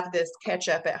already have this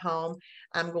ketchup at home.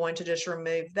 I'm going to just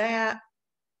remove that.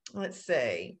 Let's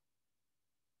see.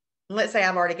 Let's say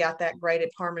I've already got that grated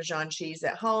Parmesan cheese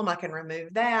at home. I can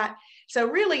remove that. So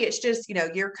really, it's just,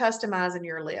 you're customizing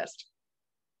your list.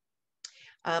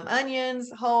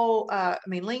 Onions,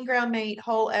 lean ground meat,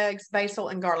 whole eggs, basil,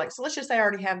 and garlic. So let's just say I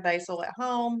already have basil at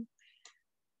home.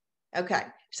 Okay,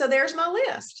 so there's my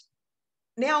list.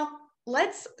 Now,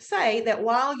 let's say that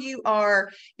while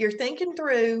you're thinking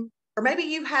through, or maybe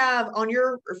you have on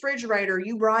your refrigerator,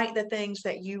 you write the things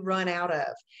that you run out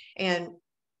of, and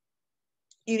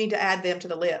you need to add them to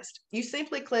the list. You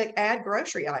simply click add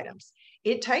grocery items.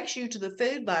 It takes you to the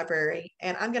food library,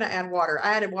 and I'm going to add water.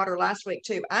 I added water last week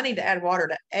too. I need to add water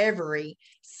to every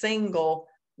single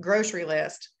grocery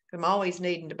list. I'm always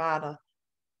needing to buy the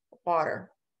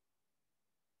water.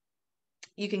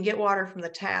 You can get water from the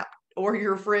tap or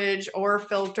your fridge or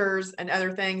filters and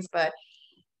other things, but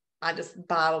I just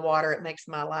buy the water. It makes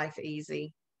my life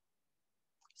easy.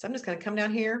 So I'm just going to come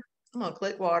down here. I'm going to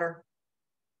click water.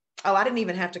 Oh, I didn't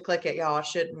even have to click it, y'all. I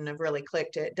shouldn't have really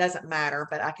clicked it. It doesn't matter,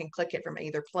 but I can click it from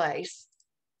either place.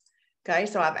 Okay,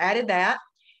 so I've added that.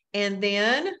 And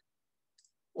then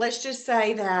let's just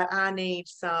say that I need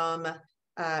some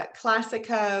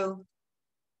Classico.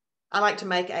 I like to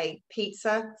make a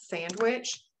pizza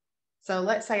sandwich. So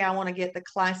let's say I want to get the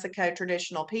Classico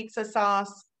traditional pizza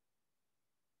sauce.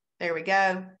 There we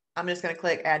go. I'm just going to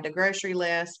click add to grocery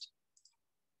list.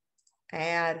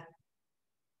 Add.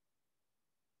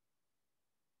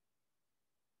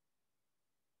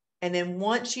 And then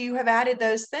once you have added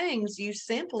those things, you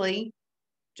simply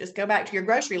just go back to your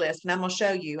grocery list. And I'm going to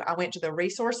show you. I went to the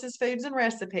resources, foods, and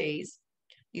recipes.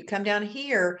 You come down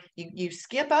here, you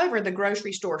skip over the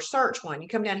grocery store search one. You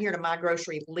come down here to my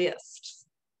grocery list.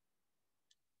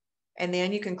 And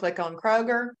then you can click on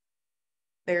Kroger.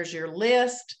 There's your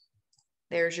list.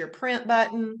 There's your print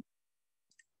button.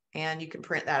 And you can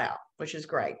print that out, which is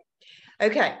great.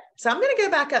 Okay, so I'm going to go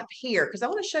back up here because I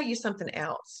want to show you something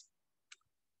else.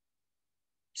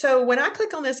 So when I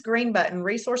click on this green button,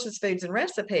 Resources, Foods, and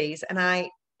Recipes, and I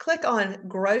click on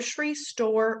Grocery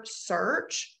Store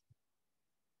Search,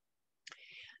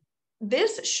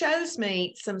 this shows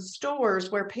me some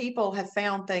stores where people have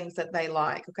found things that they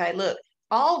like. Okay, look,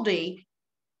 Aldi,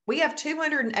 we have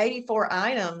 284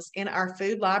 items in our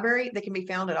food library that can be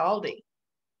found at Aldi.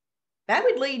 That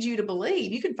would lead you to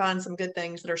believe you can find some good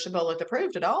things that are Shibboleth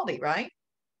approved at Aldi, right?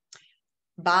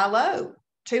 Buy low,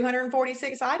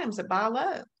 246 items at Buy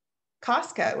Low.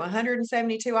 Costco,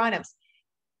 172 items.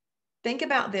 Think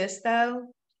about this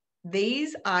though.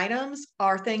 These items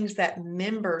are things that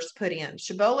members put in.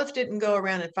 Shibboleth didn't go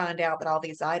around and find out that all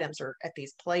these items are at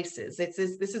these places. This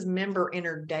is member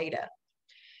entered data.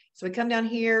 So we come down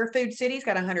here. Food City's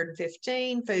got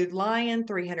 115. Food Lion,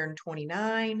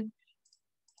 329.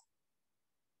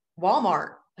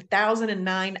 Walmart,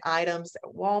 1,009 items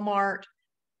at Walmart.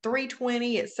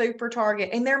 320 at Super Target,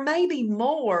 and there may be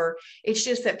more. It's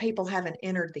just that people haven't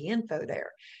entered the info there.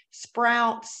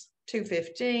 Sprouts,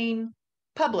 215.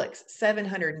 Publix,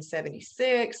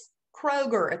 776.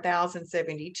 Kroger,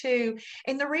 1,072.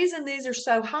 And the reason these are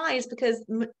so high is because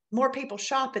more people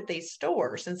shop at these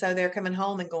stores. And so they're coming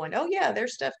home and going, oh yeah,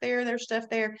 there's stuff there, there's stuff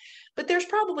there. But there's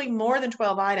probably more than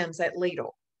 12 items at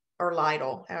Lidl or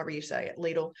Lidl, however you say it,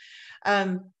 Lidl.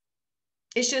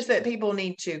 It's just that people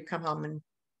need to come home and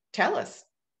tell us.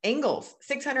 Ingles,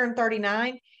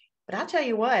 639. But I'll tell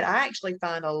you what, I actually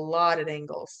find a lot at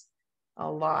Ingles. A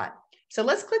lot. So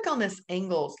let's click on this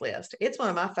Ingles list. It's one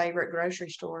of my favorite grocery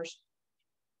stores.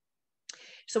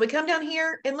 So we come down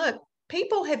here and look,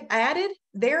 people have added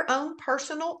their own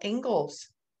personal Ingles.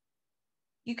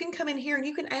 You can come in here and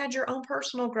you can add your own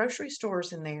personal grocery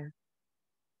stores in there.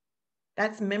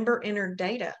 That's member entered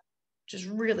data, which is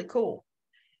really cool.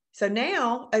 So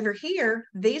now over here,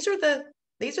 these are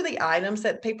the items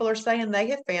that people are saying they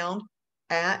have found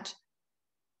at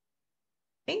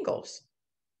Ingles.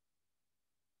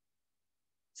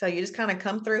 So you just kind of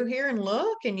come through here and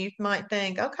look, and you might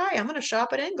think, okay, I'm going to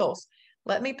shop at Ingles.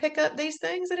 Let me pick up these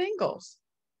things at Ingles,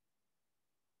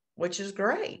 which is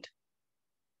great.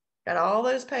 Got all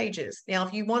those pages. Now,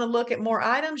 if you want to look at more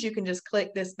items, you can just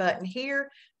click this button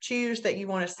here, choose that you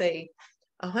want to see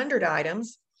 100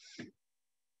 items.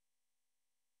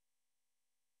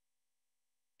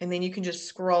 And then you can just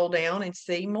scroll down and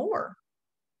see more.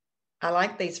 I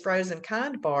like these frozen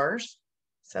kind bars.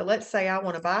 So let's say I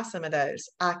want to buy some of those.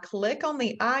 I click on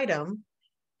the item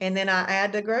and then I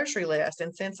add the grocery list.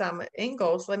 And since I'm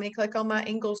Ingles, let me click on my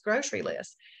Ingles grocery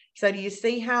list. So do you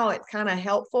see how it's kind of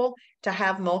helpful to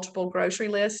have multiple grocery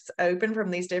lists open from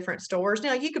these different stores?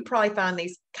 Now, you could probably find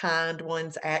these kind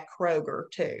ones at Kroger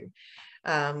too.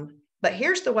 But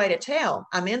here's the way to tell.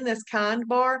 I'm in this kind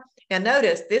bar. Now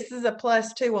notice this is a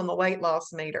 +2 on the weight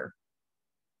loss meter.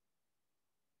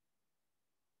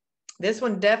 This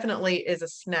one definitely is a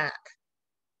snack.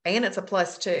 And it's a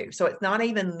 +2. So it's not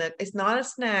even it's not a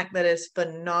snack that is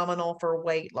phenomenal for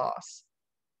weight loss.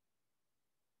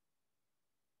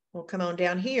 We'll come on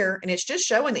down here, and it's just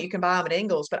showing that you can buy them at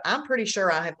Ingles, but I'm pretty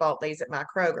sure I have bought these at my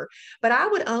Kroger. But I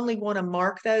would only want to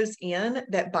mark those in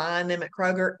that buying them at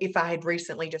Kroger if I had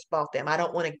recently just bought them. I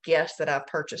don't want to guess that I've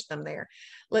purchased them there.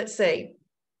 Let's see.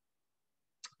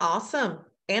 Awesome.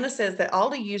 Anna says that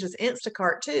Aldi uses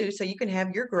Instacart too, so you can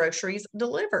have your groceries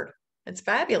delivered. It's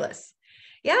fabulous.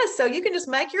 Yeah, so you can just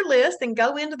make your list and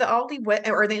go into the Aldi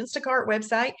or the Instacart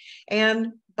website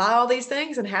and buy all these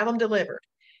things and have them delivered.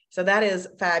 So that is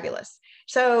fabulous.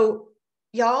 So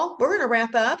y'all, we're going to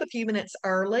wrap up a few minutes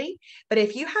early, but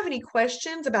if you have any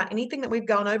questions about anything that we've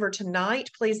gone over tonight,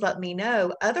 please let me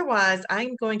know. Otherwise,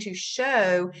 I'm going to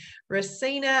show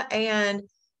Racina and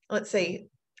let's see,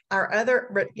 our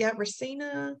other, yeah,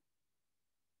 Racina,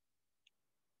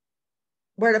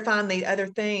 where to find the other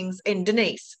things, and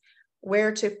Denise,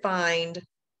 where to find.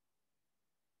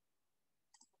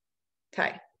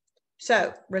 Okay,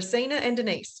 so Racina and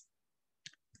Denise.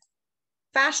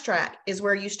 Fast Track is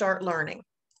where you start learning,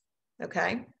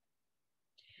 okay?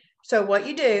 So what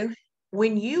you do,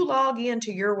 when you log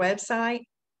into your website,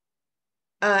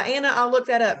 Anna, I'll look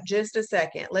that up just a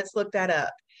second. Let's look that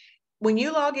up. When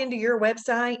you log into your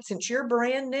website, since you're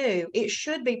brand new, it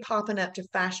should be popping up to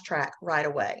Fast Track right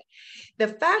away. The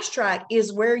Fast Track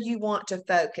is where you want to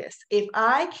focus. If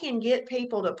I can get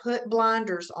people to put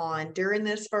blinders on during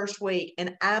this first week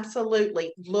and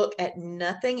absolutely look at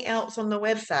nothing else on the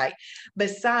website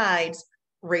besides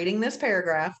reading this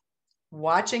paragraph,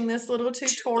 watching this little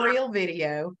tutorial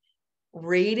video,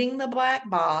 reading the black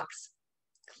box,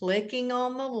 clicking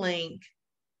on the link,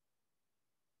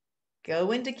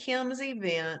 go into Kim's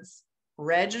events,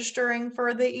 registering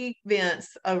for the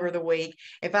events over the week.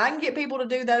 If I can get people to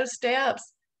do those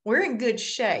steps, we're in good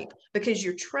shape because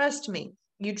you trust me.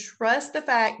 You trust the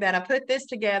fact that I put this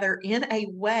together in a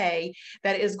way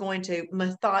that is going to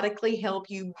methodically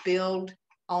help you build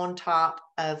on top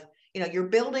of, you're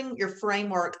building your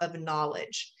framework of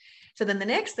knowledge. So then the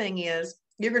next thing is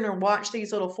you're going to watch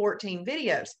these little 14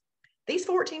 videos. These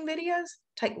 14 videos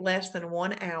take less than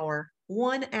 1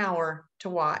 hour to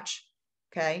watch.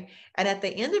 Okay. And at the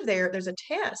end of there's a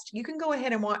test. You can go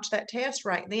ahead and watch that test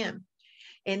right then.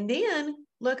 And then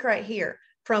look right here,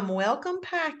 from welcome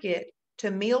packet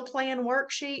to meal plan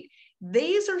worksheet.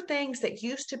 These are things that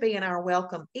used to be in our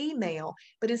welcome email,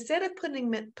 but instead of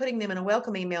putting them in a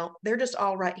welcome email, they're just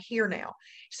all right here now.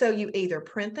 So you either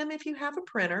print them if you have a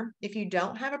printer. If you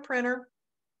don't have a printer,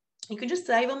 you can just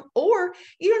save them, or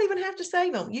you don't even have to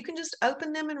save them. You can just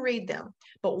open them and read them.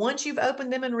 But once you've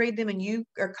opened them and read them and you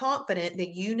are confident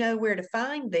that you know where to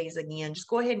find these again, just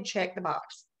go ahead and check the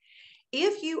box.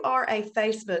 If you are a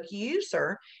Facebook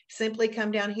user, simply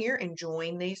come down here and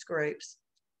join these groups.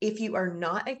 If you are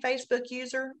not a Facebook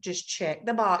user, just check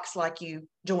the box like you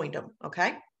joined them,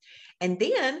 okay? And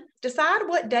then decide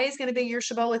what day is going to be your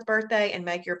Shibboleth birthday and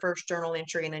make your first journal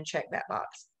entry and then check that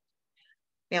box.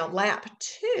 Now, lap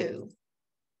 2,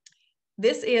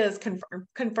 this is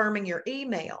confirming your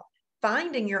email,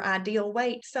 finding your ideal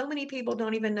weight. So many people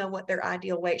don't even know what their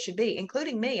ideal weight should be,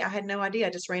 including me. I had no idea. I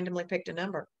just randomly picked a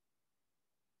number.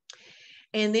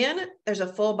 And then there's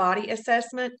a full body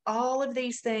assessment. All of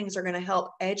these things are going to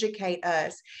help educate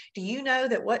us. Do you know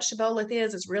that what Shibboleth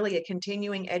is really a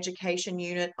continuing education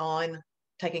unit on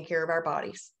taking care of our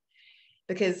bodies?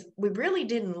 Because we really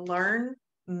didn't learn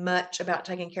much about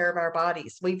taking care of our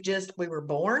bodies. We were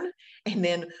born and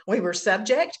then we were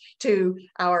subject to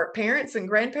our parents and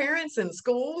grandparents and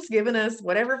schools giving us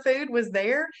whatever food was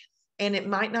there. And it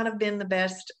might not have been the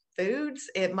best foods.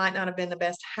 It might not have been the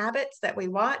best habits that we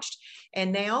watched.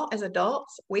 And now as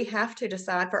adults, we have to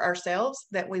decide for ourselves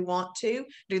that we want to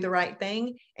do the right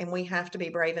thing. And we have to be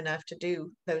brave enough to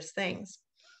do those things.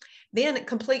 Then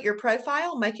complete your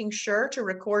profile, making sure to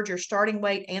record your starting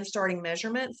weight and starting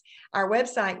measurements. Our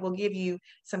website will give you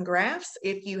some graphs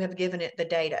if you have given it the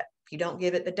data. If you don't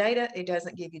give it the data, it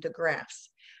doesn't give you the graphs.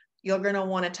 You're going to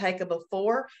want to take a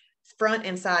before, front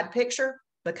and side picture.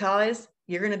 because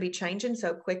you're going to be changing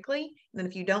so quickly. And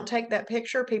if you don't take that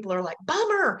picture, people are like,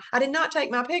 bummer, I did not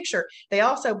take my picture. They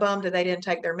also bummed that they didn't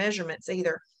take their measurements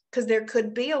either, because there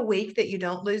could be a week that you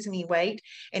don't lose any weight.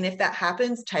 And if that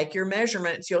happens, take your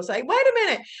measurements. You'll say, wait a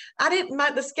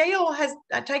minute, the scale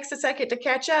it takes a second to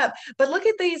catch up, but look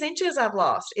at these inches I've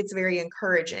lost. It's very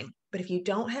encouraging. But if you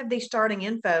don't have the starting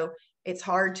info, it's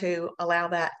hard to allow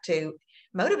that to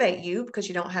motivate you because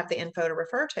you don't have the info to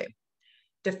refer to.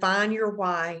 Define your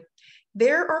why.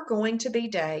 There are going to be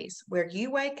days where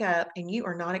you wake up and you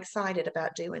are not excited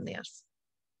about doing this.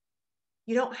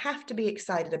 You don't have to be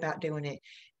excited about doing it.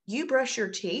 You brush your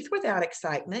teeth without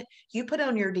excitement. You put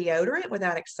on your deodorant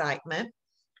without excitement.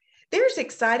 There's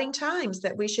exciting times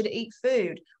that we should eat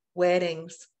food: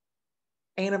 weddings,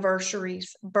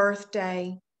 anniversaries,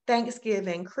 birthday,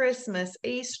 Thanksgiving, Christmas,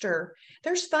 Easter.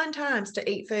 There's fun times to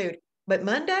eat food. But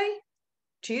Monday,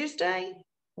 Tuesday,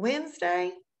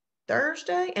 Wednesday,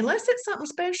 Thursday, unless it's something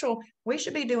special, we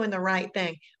should be doing the right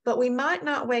thing. But we might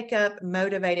not wake up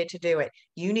motivated to do it.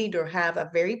 You need to have a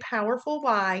very powerful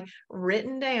why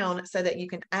written down so that you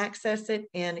can access it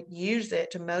and use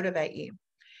it to motivate you.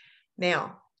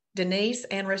 Now, Denise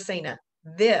and Racina,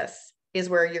 this is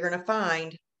where you're going to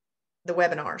find the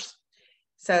webinars.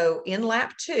 So in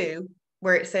lap 2,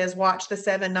 where it says watch the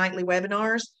 7 nightly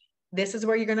webinars, this is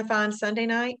where you're going to find Sunday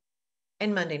night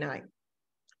and Monday night.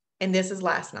 And this is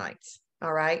last night's.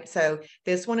 All right. So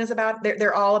this one is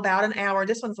they're all about an hour.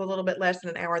 This one's a little bit less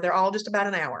than an hour. They're all just about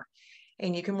an hour,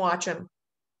 and you can watch them.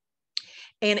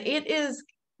 And it is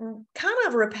kind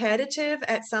of repetitive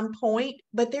at some point,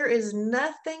 but there is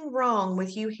nothing wrong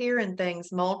with you hearing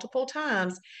things multiple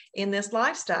times in this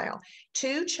lifestyle.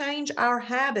 To change our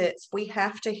habits, we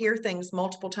have to hear things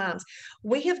multiple times.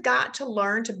 We have got to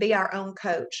learn to be our own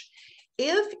coach.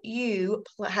 If you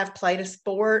have played a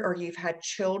sport, or you've had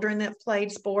children that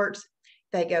played sports,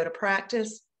 they go to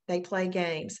practice, they play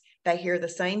games, they hear the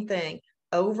same thing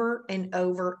over and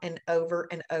over and over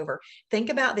and over. Think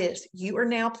about this. You are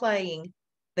now playing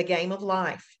the game of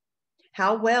life.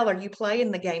 How well are you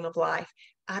playing the game of life?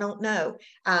 I don't know.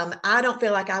 I don't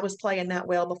feel like I was playing that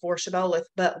well before Shibboleth,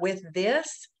 but with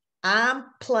this, I'm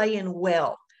playing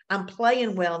well. I'm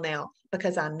playing well now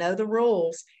because I know the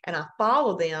rules and I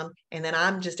follow them, and then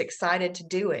I'm just excited to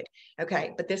do it.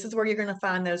 Okay, but this is where you're going to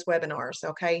find those webinars.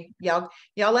 Okay, y'all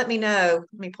let me know.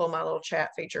 Let me pull my little chat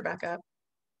feature back up.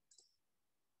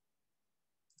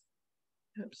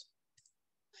 Oops.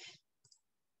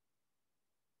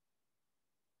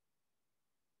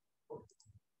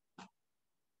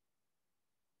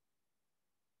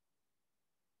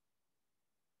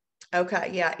 Okay,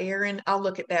 yeah, Aaron, I'll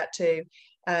look at that too.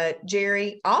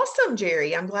 Jerry, awesome,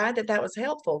 Jerry. I'm glad that that was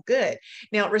helpful. Good.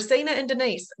 Now, Racina and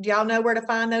Denise, do y'all know where to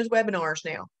find those webinars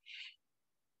now?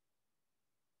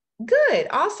 Good.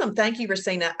 Awesome. Thank you,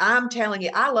 Racina. I'm telling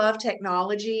you, I love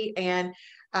technology, and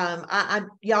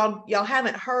y'all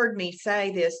haven't heard me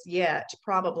say this yet.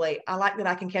 Probably. I like that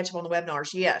I can catch up on the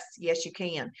webinars. Yes, you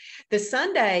can. The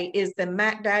Sunday is the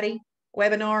Mac Daddy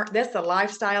webinar. That's the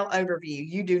lifestyle overview.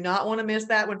 You do not want to miss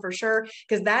that one for sure,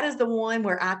 because that is the one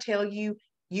where I tell you,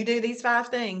 you do these 5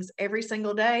 things every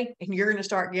single day and you're going to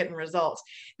start getting results.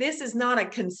 This is not a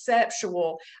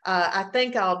conceptual, I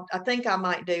think I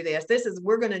might do this.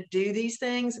 We're going to do these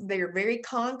things. They're very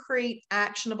concrete,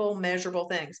 actionable, measurable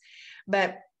things.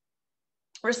 But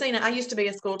Racina, I used to be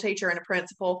a school teacher and a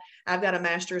principal. I've got a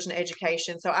master's in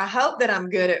education. So I hope that I'm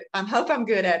good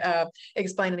at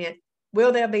explaining it.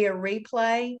 Will there be a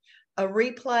replay? A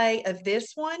replay of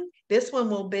this one? This one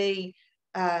will be,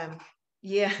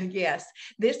 yes.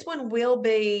 This one will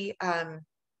be,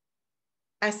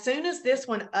 as soon as this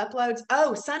one uploads.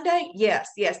 Oh, Sunday? Yes.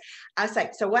 I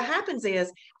say, so what happens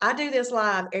is I do this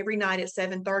live every night at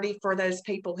 7:30 for those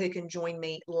people who can join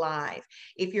me live.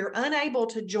 If you're unable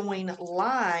to join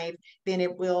live, then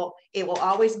it will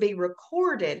always be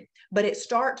recorded, but it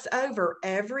starts over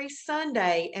every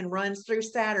Sunday and runs through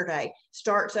Saturday.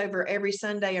 Starts over every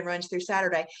Sunday and runs through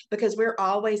Saturday, because we're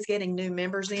always getting new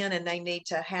members in and they need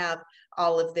to have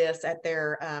all of this at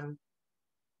their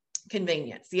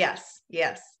convenience. Yes.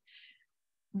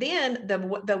 Then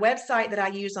the website that I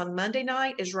use on Monday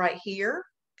night is right here.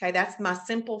 Okay, that's my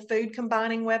simple food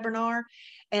combining webinar.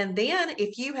 And then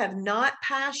if you have not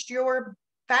passed your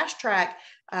fast track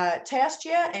test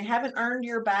yet and haven't earned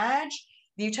your badge,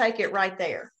 you take it right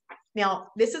there. Now,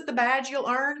 this is the badge you'll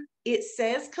earn. It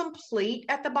says complete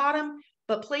at the bottom,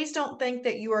 but please don't think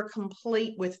that you are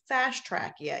complete with fast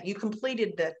track yet. You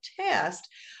completed the test,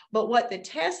 but what the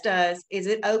test does is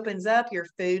it opens up your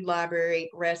food library,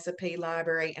 recipe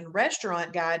library, and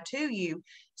restaurant guide to you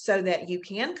so that you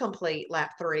can complete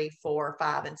lap 3, 4,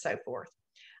 5, and so forth.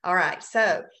 All right,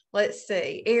 so let's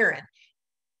see. Erin,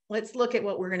 let's look at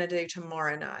what we're going to do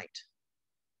tomorrow night.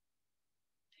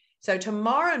 So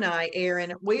tomorrow night,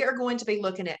 Erin, we are going to be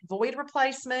looking at void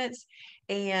replacements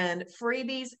and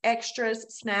freebies, extras,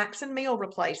 snacks, and meal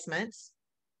replacements.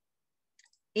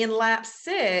 In lap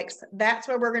 6, that's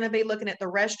where we're going to be looking at the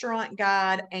restaurant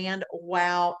guide and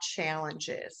wow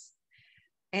challenges.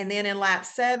 And then in lap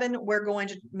 7, we're going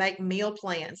to make meal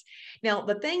plans. Now,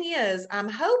 the thing is, I'm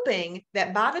hoping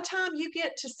that by the time you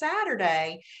get to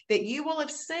Saturday, that you will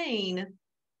have seen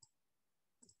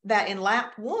that in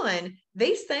lap 1,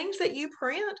 these things that you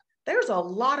print, there's a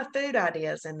lot of food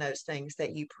ideas in those things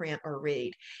that you print or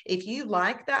read. If you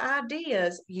like the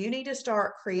ideas, you need to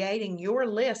start creating your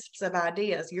lists of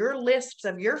ideas, your lists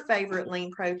of your favorite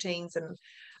lean proteins and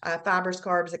fibers,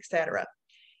 carbs, etc.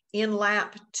 In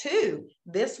lap 2,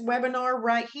 this webinar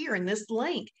right here in this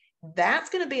link, that's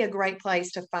going to be a great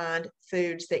place to find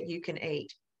foods that you can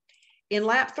eat. In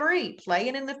lap 3,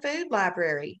 playing in the food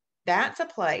library, that's a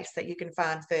place that you can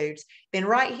find foods. Then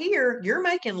right here, you're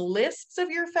making lists of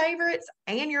your favorites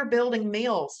and you're building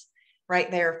meals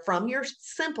right there from your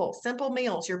simple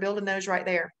meals. You're building those right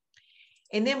there.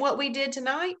 And then what we did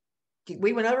tonight,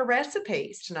 we went over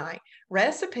recipes tonight,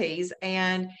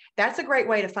 and that's a great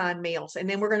way to find meals. And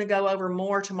then we're going to go over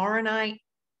more tomorrow night,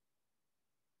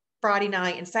 Friday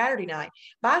night, and Saturday night.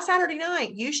 By Saturday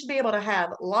night, you should be able to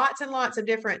have lots and lots of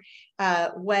different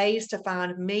ways to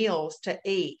find meals to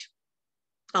eat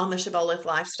on the Shibboleth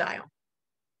lifestyle.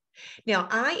 Now,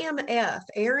 IMF,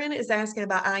 Erin is asking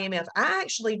about IMF. I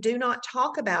actually do not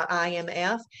talk about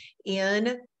IMF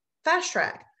in Fast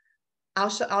Track.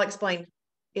 I'll explain.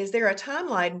 Is there a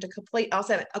timeline to complete all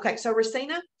 7? Okay, so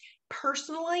Racina,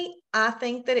 personally, I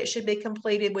think that it should be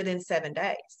completed within 7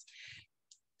 days.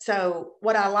 So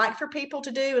what I like for people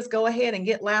to do is go ahead and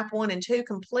get lap 1 and 2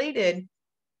 completed,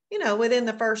 within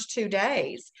the first 2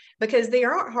 days, because they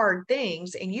aren't hard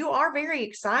things and you are very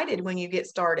excited when you get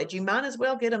started. You might as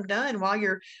well get them done while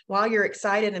you're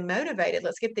excited and motivated.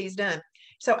 Let's get these done.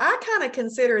 So I kind of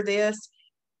consider this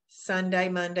Sunday,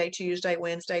 Monday, Tuesday,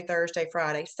 Wednesday, Thursday,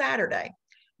 Friday, Saturday,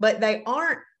 but they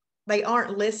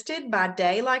aren't listed by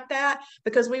day like that,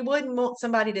 because we wouldn't want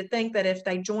somebody to think that if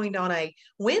they joined on a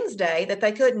Wednesday that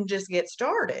they couldn't just get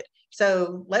started.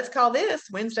 So let's call this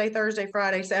Wednesday, Thursday,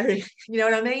 Friday, Saturday. You know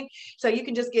what I mean? So you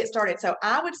can just get started. So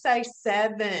I would say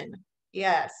 7.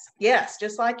 Yes,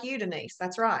 just like you, Denise.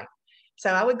 That's right. So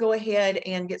I would go ahead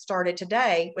and get started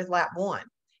today with lap 1,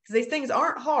 because these things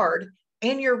aren't hard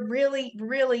and you're really,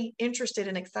 really interested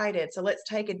and excited. So let's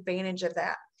take advantage of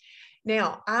that.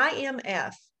 Now,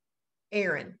 IMF,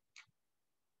 Erin.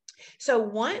 So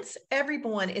once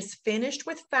everyone is finished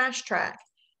with Fast Track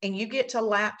and you get to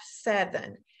lap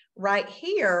 7, right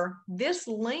here, this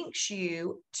links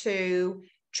you to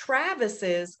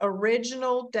Travis's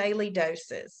original daily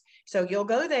doses. So you'll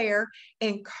go there,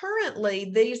 and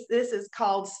currently this is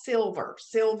called silver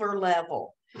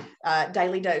level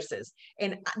daily doses.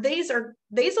 And these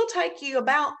will take you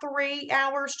about 3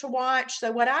 hours to watch. So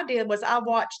what I did was I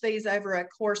watched these over a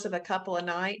course of a couple of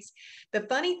nights. The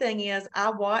funny thing is I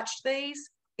watched these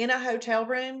in a hotel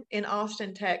room in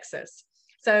Austin, Texas.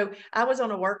 So I was on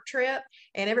a work trip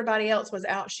and everybody else was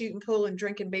out shooting pool and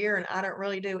drinking beer, and I don't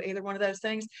really do either one of those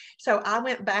things. So I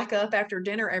went back up after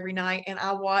dinner every night and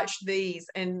I watched these.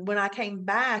 And when I came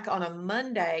back on a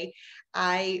Monday,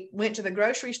 I went to the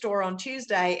grocery store on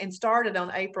Tuesday and started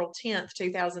on April 10th,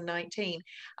 2019.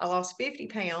 I lost 50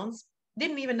 pounds.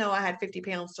 Didn't even know I had 50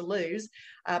 pounds to lose.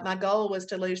 My goal was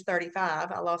to lose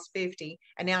 35. I lost 50.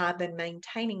 And now I've been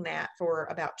maintaining that for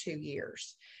about 2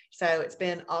 years. So it's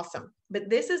been awesome. But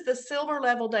this is the silver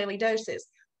level daily doses.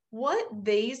 What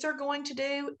these are going to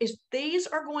do is these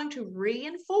are going to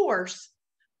reinforce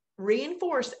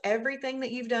everything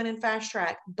that you've done in Fast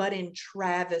Track, but in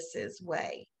Travis's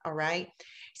way. All right.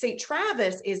 See,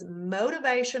 Travis is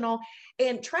motivational,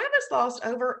 and Travis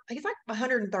he's like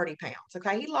 130 pounds.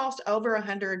 Okay. He lost over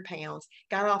 100 pounds,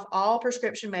 got off all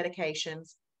prescription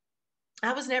medications.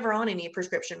 I was never on any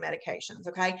prescription medications,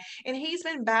 okay? And he's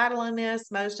been battling this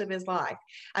most of his life.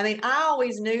 I mean, I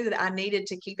always knew that I needed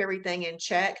to keep everything in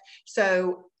check.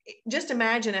 So just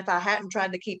imagine if I hadn't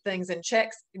tried to keep things in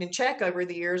check over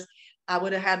the years, I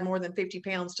would have had more than 50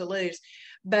 pounds to lose.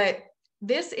 But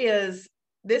this is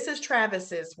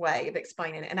Travis's way of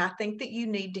explaining it, and I think that you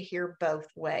need to hear both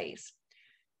ways.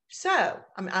 So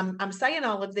I'm saying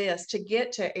all of this to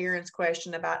get to Erin's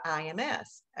question about IMF.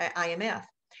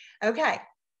 Okay,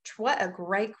 what a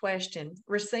great question.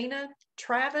 Racina,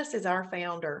 Travis is our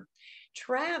founder.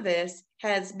 Travis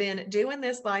has been doing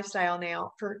this lifestyle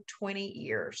now for 20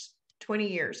 years. 20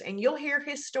 years. And you'll hear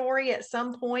his story at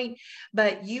some point,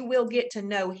 but you will get to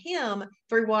know him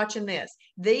through watching this.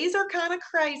 These are kind of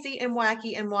crazy and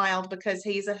wacky and wild because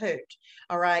he's a hoot.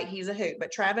 All right, he's a hoot.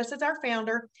 But Travis is our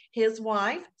founder. His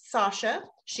wife, Sasha,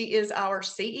 she is our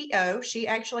CEO. She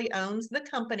actually owns the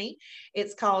company.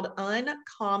 It's called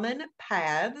Uncommon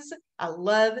Paths. I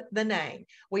love the name.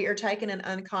 We are taking an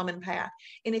uncommon path.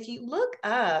 And if you look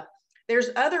up, there's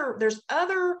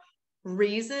other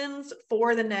reasons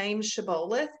for the name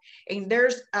Shibboleth, and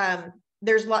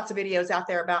there's lots of videos out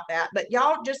there about that, but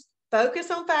y'all just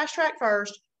focus on fast track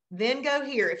first, then go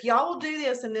here. If y'all will do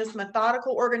this in this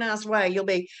methodical, organized way, you'll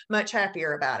be much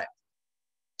happier about it.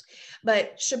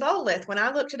 But Shibboleth, when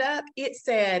I looked it up, it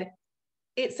said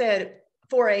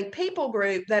for a people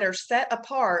group that are set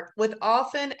apart with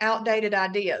often outdated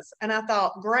ideas. And I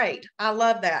thought, great, I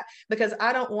love that, because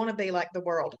I don't want to be like the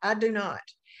world. I do not.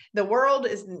 The world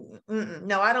is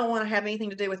no, I don't want to have anything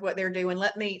to do with what they're doing.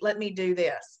 Let me do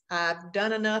this. I've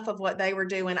done enough of what they were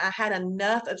doing. I had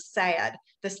enough of SAD,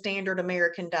 the standard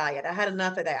American diet. I had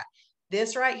enough of that.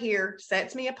 This right here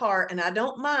sets me apart, and I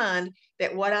don't mind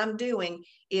that what I'm doing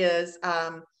is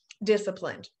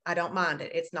disciplined. I don't mind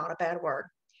it. It's not a bad word.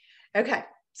 Okay,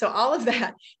 so all of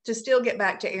that to still get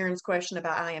back to Aaron's question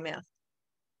about IMF.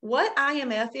 What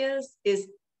IMF is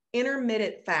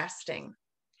intermittent fasting.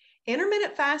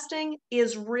 Intermittent fasting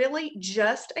is really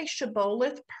just a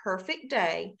Shibboleth perfect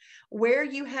day where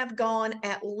you have gone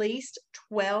at least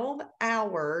 12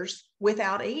 hours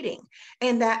without eating.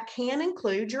 And that can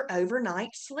include your overnight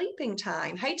sleeping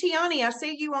time. Hey, Tiani, I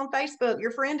see you on Facebook.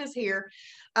 Your friend is here.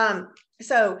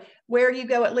 So where you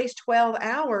go at least 12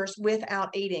 hours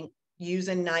without eating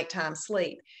using nighttime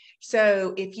sleep.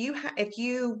 So if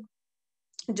you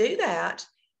do that,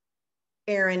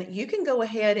 Aaron, you can go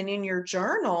ahead and in your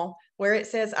journal where it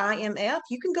says IMF,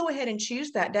 you can go ahead and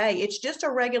choose that day. It's just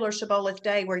a regular Shibboleth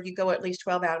day where you go at least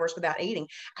 12 hours without eating.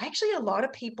 Actually, a lot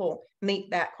of people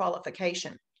meet that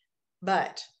qualification.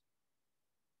 But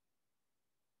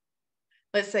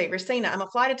let's see, Racina, I'm a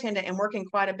flight attendant and working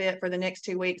quite a bit for the next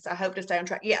 2 weeks. I hope to stay on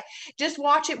track. Yeah, just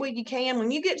watch it when you can.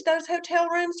 When you get to those hotel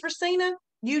rooms, Racina,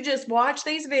 you just watch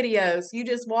these videos. You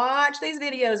just watch these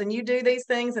videos and you do these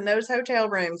things in those hotel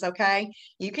rooms, okay?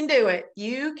 You can do it.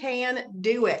 You can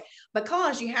do it,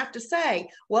 because you have to say,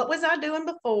 what was I doing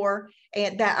before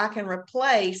and that I can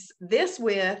replace this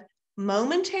with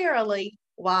momentarily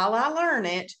while I learn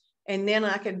it. And then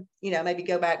I could, maybe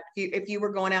go back. If you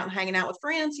were going out and hanging out with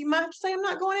friends, you might have to say, I'm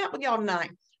not going out with y'all tonight.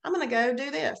 I'm going to go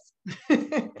do this.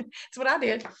 That's what I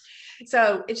did.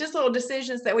 So it's just little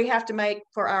decisions that we have to make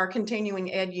for our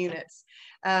continuing ed units.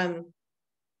 Good.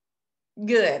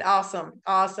 Awesome.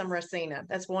 Awesome, Racina.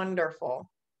 That's wonderful.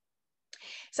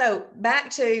 So back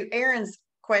to Aaron's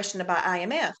question about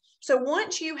IMF. So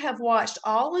once you have watched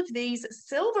all of these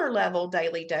silver level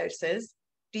daily doses,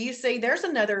 do you see there's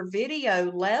another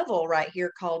video level right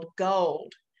here called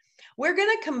gold? We're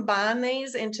going to combine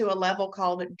these into a level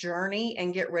called journey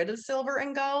and get rid of silver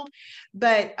and gold.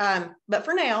 But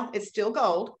for now, it's still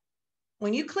gold.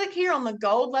 When you click here on the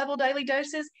gold level daily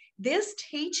doses, this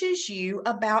teaches you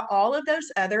about all of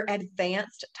those other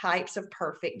advanced types of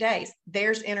perfect days.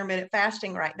 There's intermittent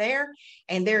fasting right there.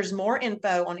 And there's more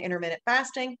info on intermittent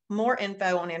fasting, more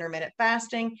info on intermittent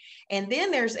fasting. And then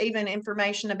there's even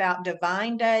information about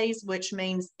divine days, which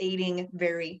means eating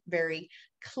very, very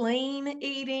clean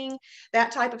eating,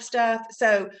 that type of stuff.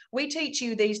 So we teach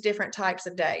you these different types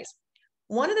of days.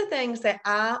 One of the things that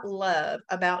I love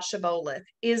about Shibboleth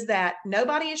is that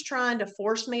nobody is trying to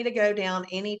force me to go down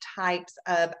any types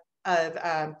of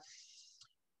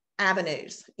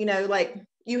avenues. Like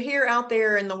you hear out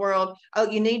there in the world, oh,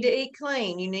 you need to eat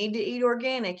clean, you need to eat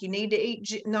organic, you need to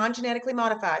eat non-genetically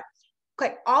modified.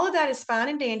 Okay, all of that is fine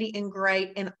and dandy and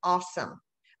great and awesome.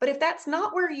 But if that's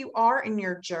not where you are in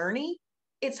your journey,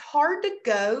 it's hard to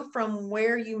go from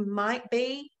where you might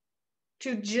be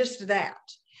to just that.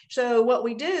 So what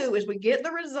we do is we get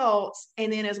the results,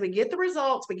 and then as we get the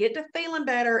results, we get to feeling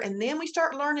better, and then we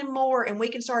start learning more, and we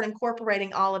can start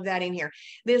incorporating all of that in here.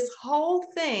 This whole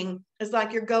thing is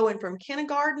like you're going from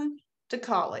kindergarten to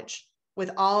college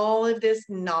with all of this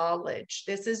knowledge.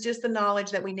 This is just the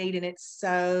knowledge that we need, and it's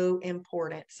so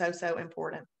important, so, so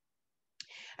important.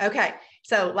 Okay,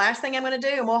 so last thing I'm going to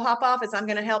do, and we'll hop off, is I'm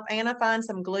going to help Anna find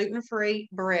some gluten-free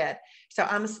bread. So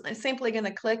I'm simply going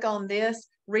to click on this,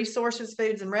 resources,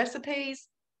 foods, and recipes,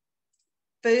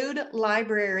 food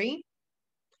library.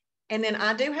 And then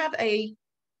I do have a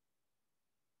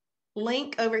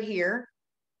link over here.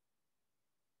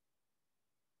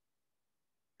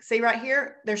 See right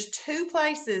here, there's 2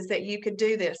 places that you could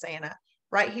do this, Anna.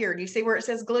 Right here, do you see where it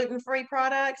says gluten-free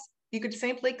products? You could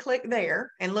simply click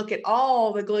there and look at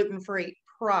all the gluten-free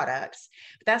products.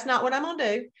 But that's not what I'm going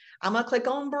to do. I'm going to click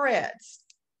on breads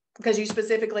because you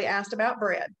specifically asked about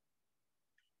bread.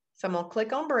 So I'm going to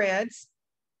click on breads.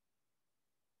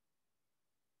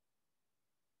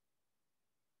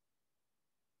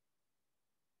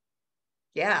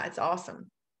 Yeah, it's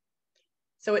awesome.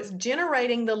 So it's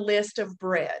generating the list of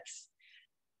breads.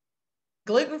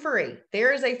 Gluten-free.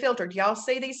 There is a filter. Do y'all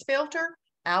see these filter?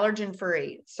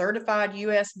 Allergen-free, certified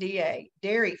USDA,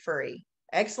 dairy-free,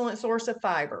 excellent source of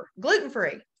fiber,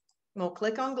 gluten-free. We'll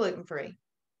click on gluten-free.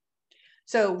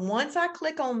 So once I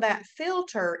click on that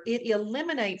filter, it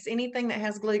eliminates anything that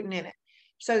has gluten in it.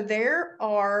 So there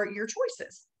are your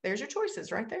choices. There's your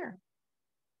choices right there.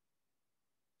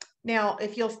 Now,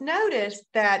 if you'll notice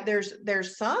that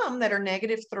there's some that are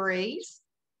 -3s.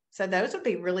 So those would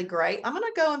be really great. I'm going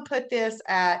to go and put this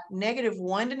at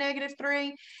 -1 to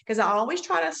 -3 because I always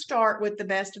try to start with the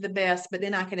best of the best, but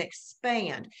then I can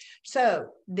expand.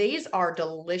 So these are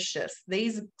delicious.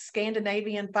 These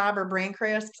Scandinavian fiber bran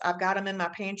crisps, I've got them in my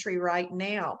pantry right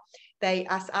now.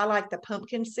 I like the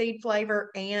pumpkin seed flavor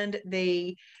and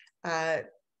the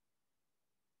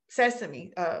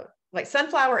sesame, like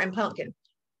sunflower and pumpkin.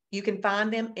 You can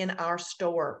find them in our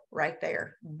store right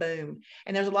there. Boom.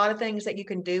 And there's a lot of things that you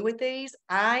can do with these.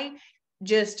 I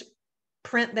just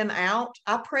print them out.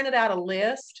 I printed out a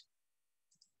list.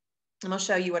 I'm going to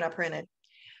show you what I printed.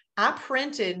 I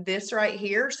printed this right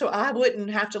here so I wouldn't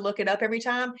have to look it up every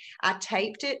time. I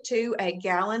taped it to a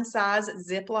gallon size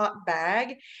Ziploc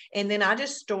bag, and then I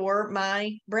just store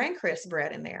my bran crisp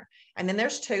bread in there. And then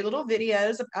there's 2 little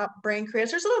videos of bran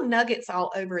crisp. There's little nuggets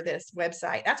all over this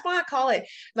website. That's why I call it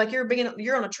like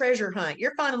you're on a treasure hunt.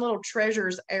 You're finding little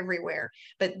treasures everywhere.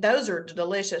 But those are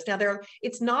delicious. Now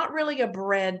it's not really a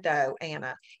bread though,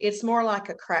 Anna. It's more like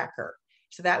a cracker.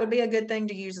 So that would be a good thing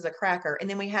to use as a cracker. And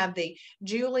then we have the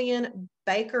Julian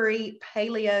Bakery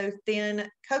Paleo Thin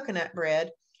Coconut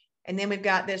Bread. And then we've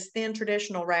got this thin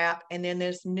traditional wrap, and then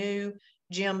this new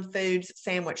Jim Foods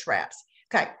sandwich wraps.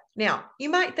 Okay, now you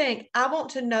might think, I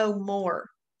want to know more.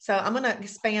 So I'm going to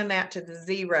expand that to the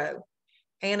 0.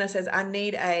 Anna says, I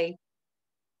need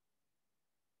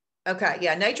okay,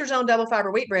 yeah, Nature's Own double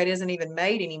fiber wheat bread isn't even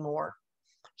made anymore.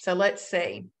 So let's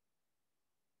see.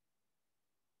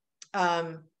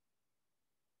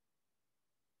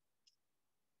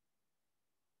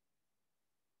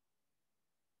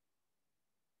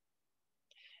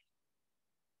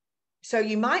 So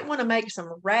you might want to make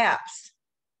some wraps,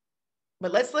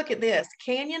 but let's look at this.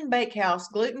 Canyon Bakehouse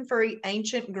gluten-free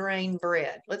ancient grain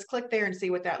bread. Let's click there and see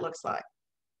what that looks like.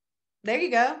 There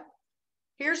you go.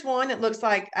 Here's one that looks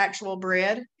like actual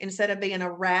bread instead of being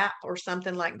a wrap or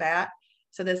something like that.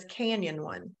 So this Canyon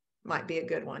one might be a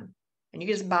good one. And you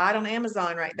just buy it on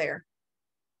Amazon right there.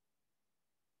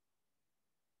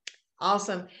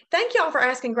 Awesome. Thank y'all for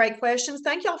asking great questions.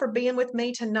 Thank y'all for being with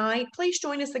me tonight. Please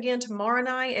join us again tomorrow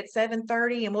night at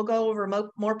 7:30, and we'll go over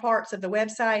more parts of the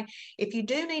website. If you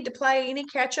do need to play any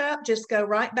catch up, just go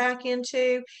right back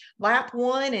into lap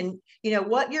 1. And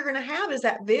what you're going to have is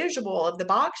that visual of the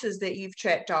boxes that you've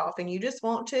checked off, and you just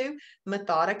want to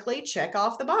methodically check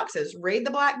off the boxes. Read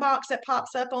the black box that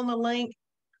pops up on the link,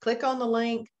 click on the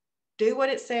link, do what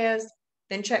it says,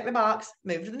 then check the box,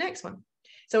 move to the next one.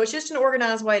 So it's just an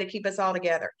organized way to keep us all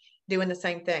together doing the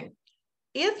same thing.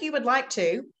 If you would like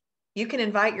to, you can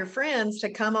invite your friends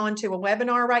to come on to a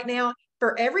webinar right now.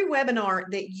 For every webinar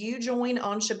that you join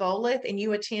on Shibboleth and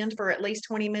you attend for at least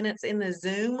 20 minutes in the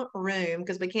Zoom room,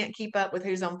 because we can't keep up with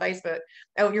who's on Facebook.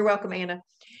 Oh, you're welcome, Anna.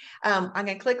 I'm going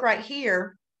to click right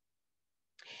here.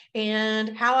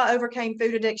 And how I overcame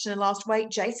food addiction and lost weight.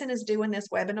 Jason is doing this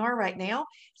webinar right now.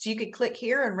 So you could click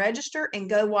here and register and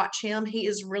go watch him. He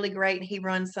is really great. He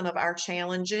runs some of our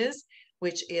challenges,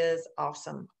 which is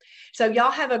awesome. So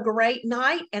y'all have a great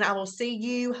night, and I will see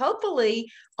you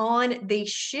hopefully on the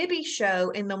Shibby show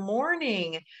in the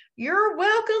morning. You're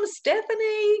welcome,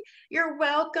 Stephanie. You're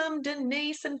welcome,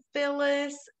 Denise and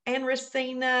Phyllis and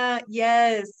Racina.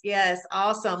 Yes, yes,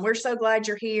 awesome. We're so glad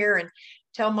you're here. And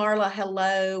tell Marla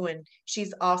hello, and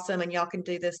she's awesome, and y'all can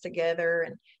do this together,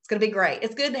 and it's going to be great.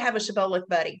 It's good to have a Shibboleth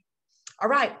buddy. All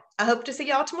right. I hope to see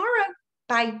y'all tomorrow.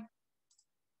 Bye.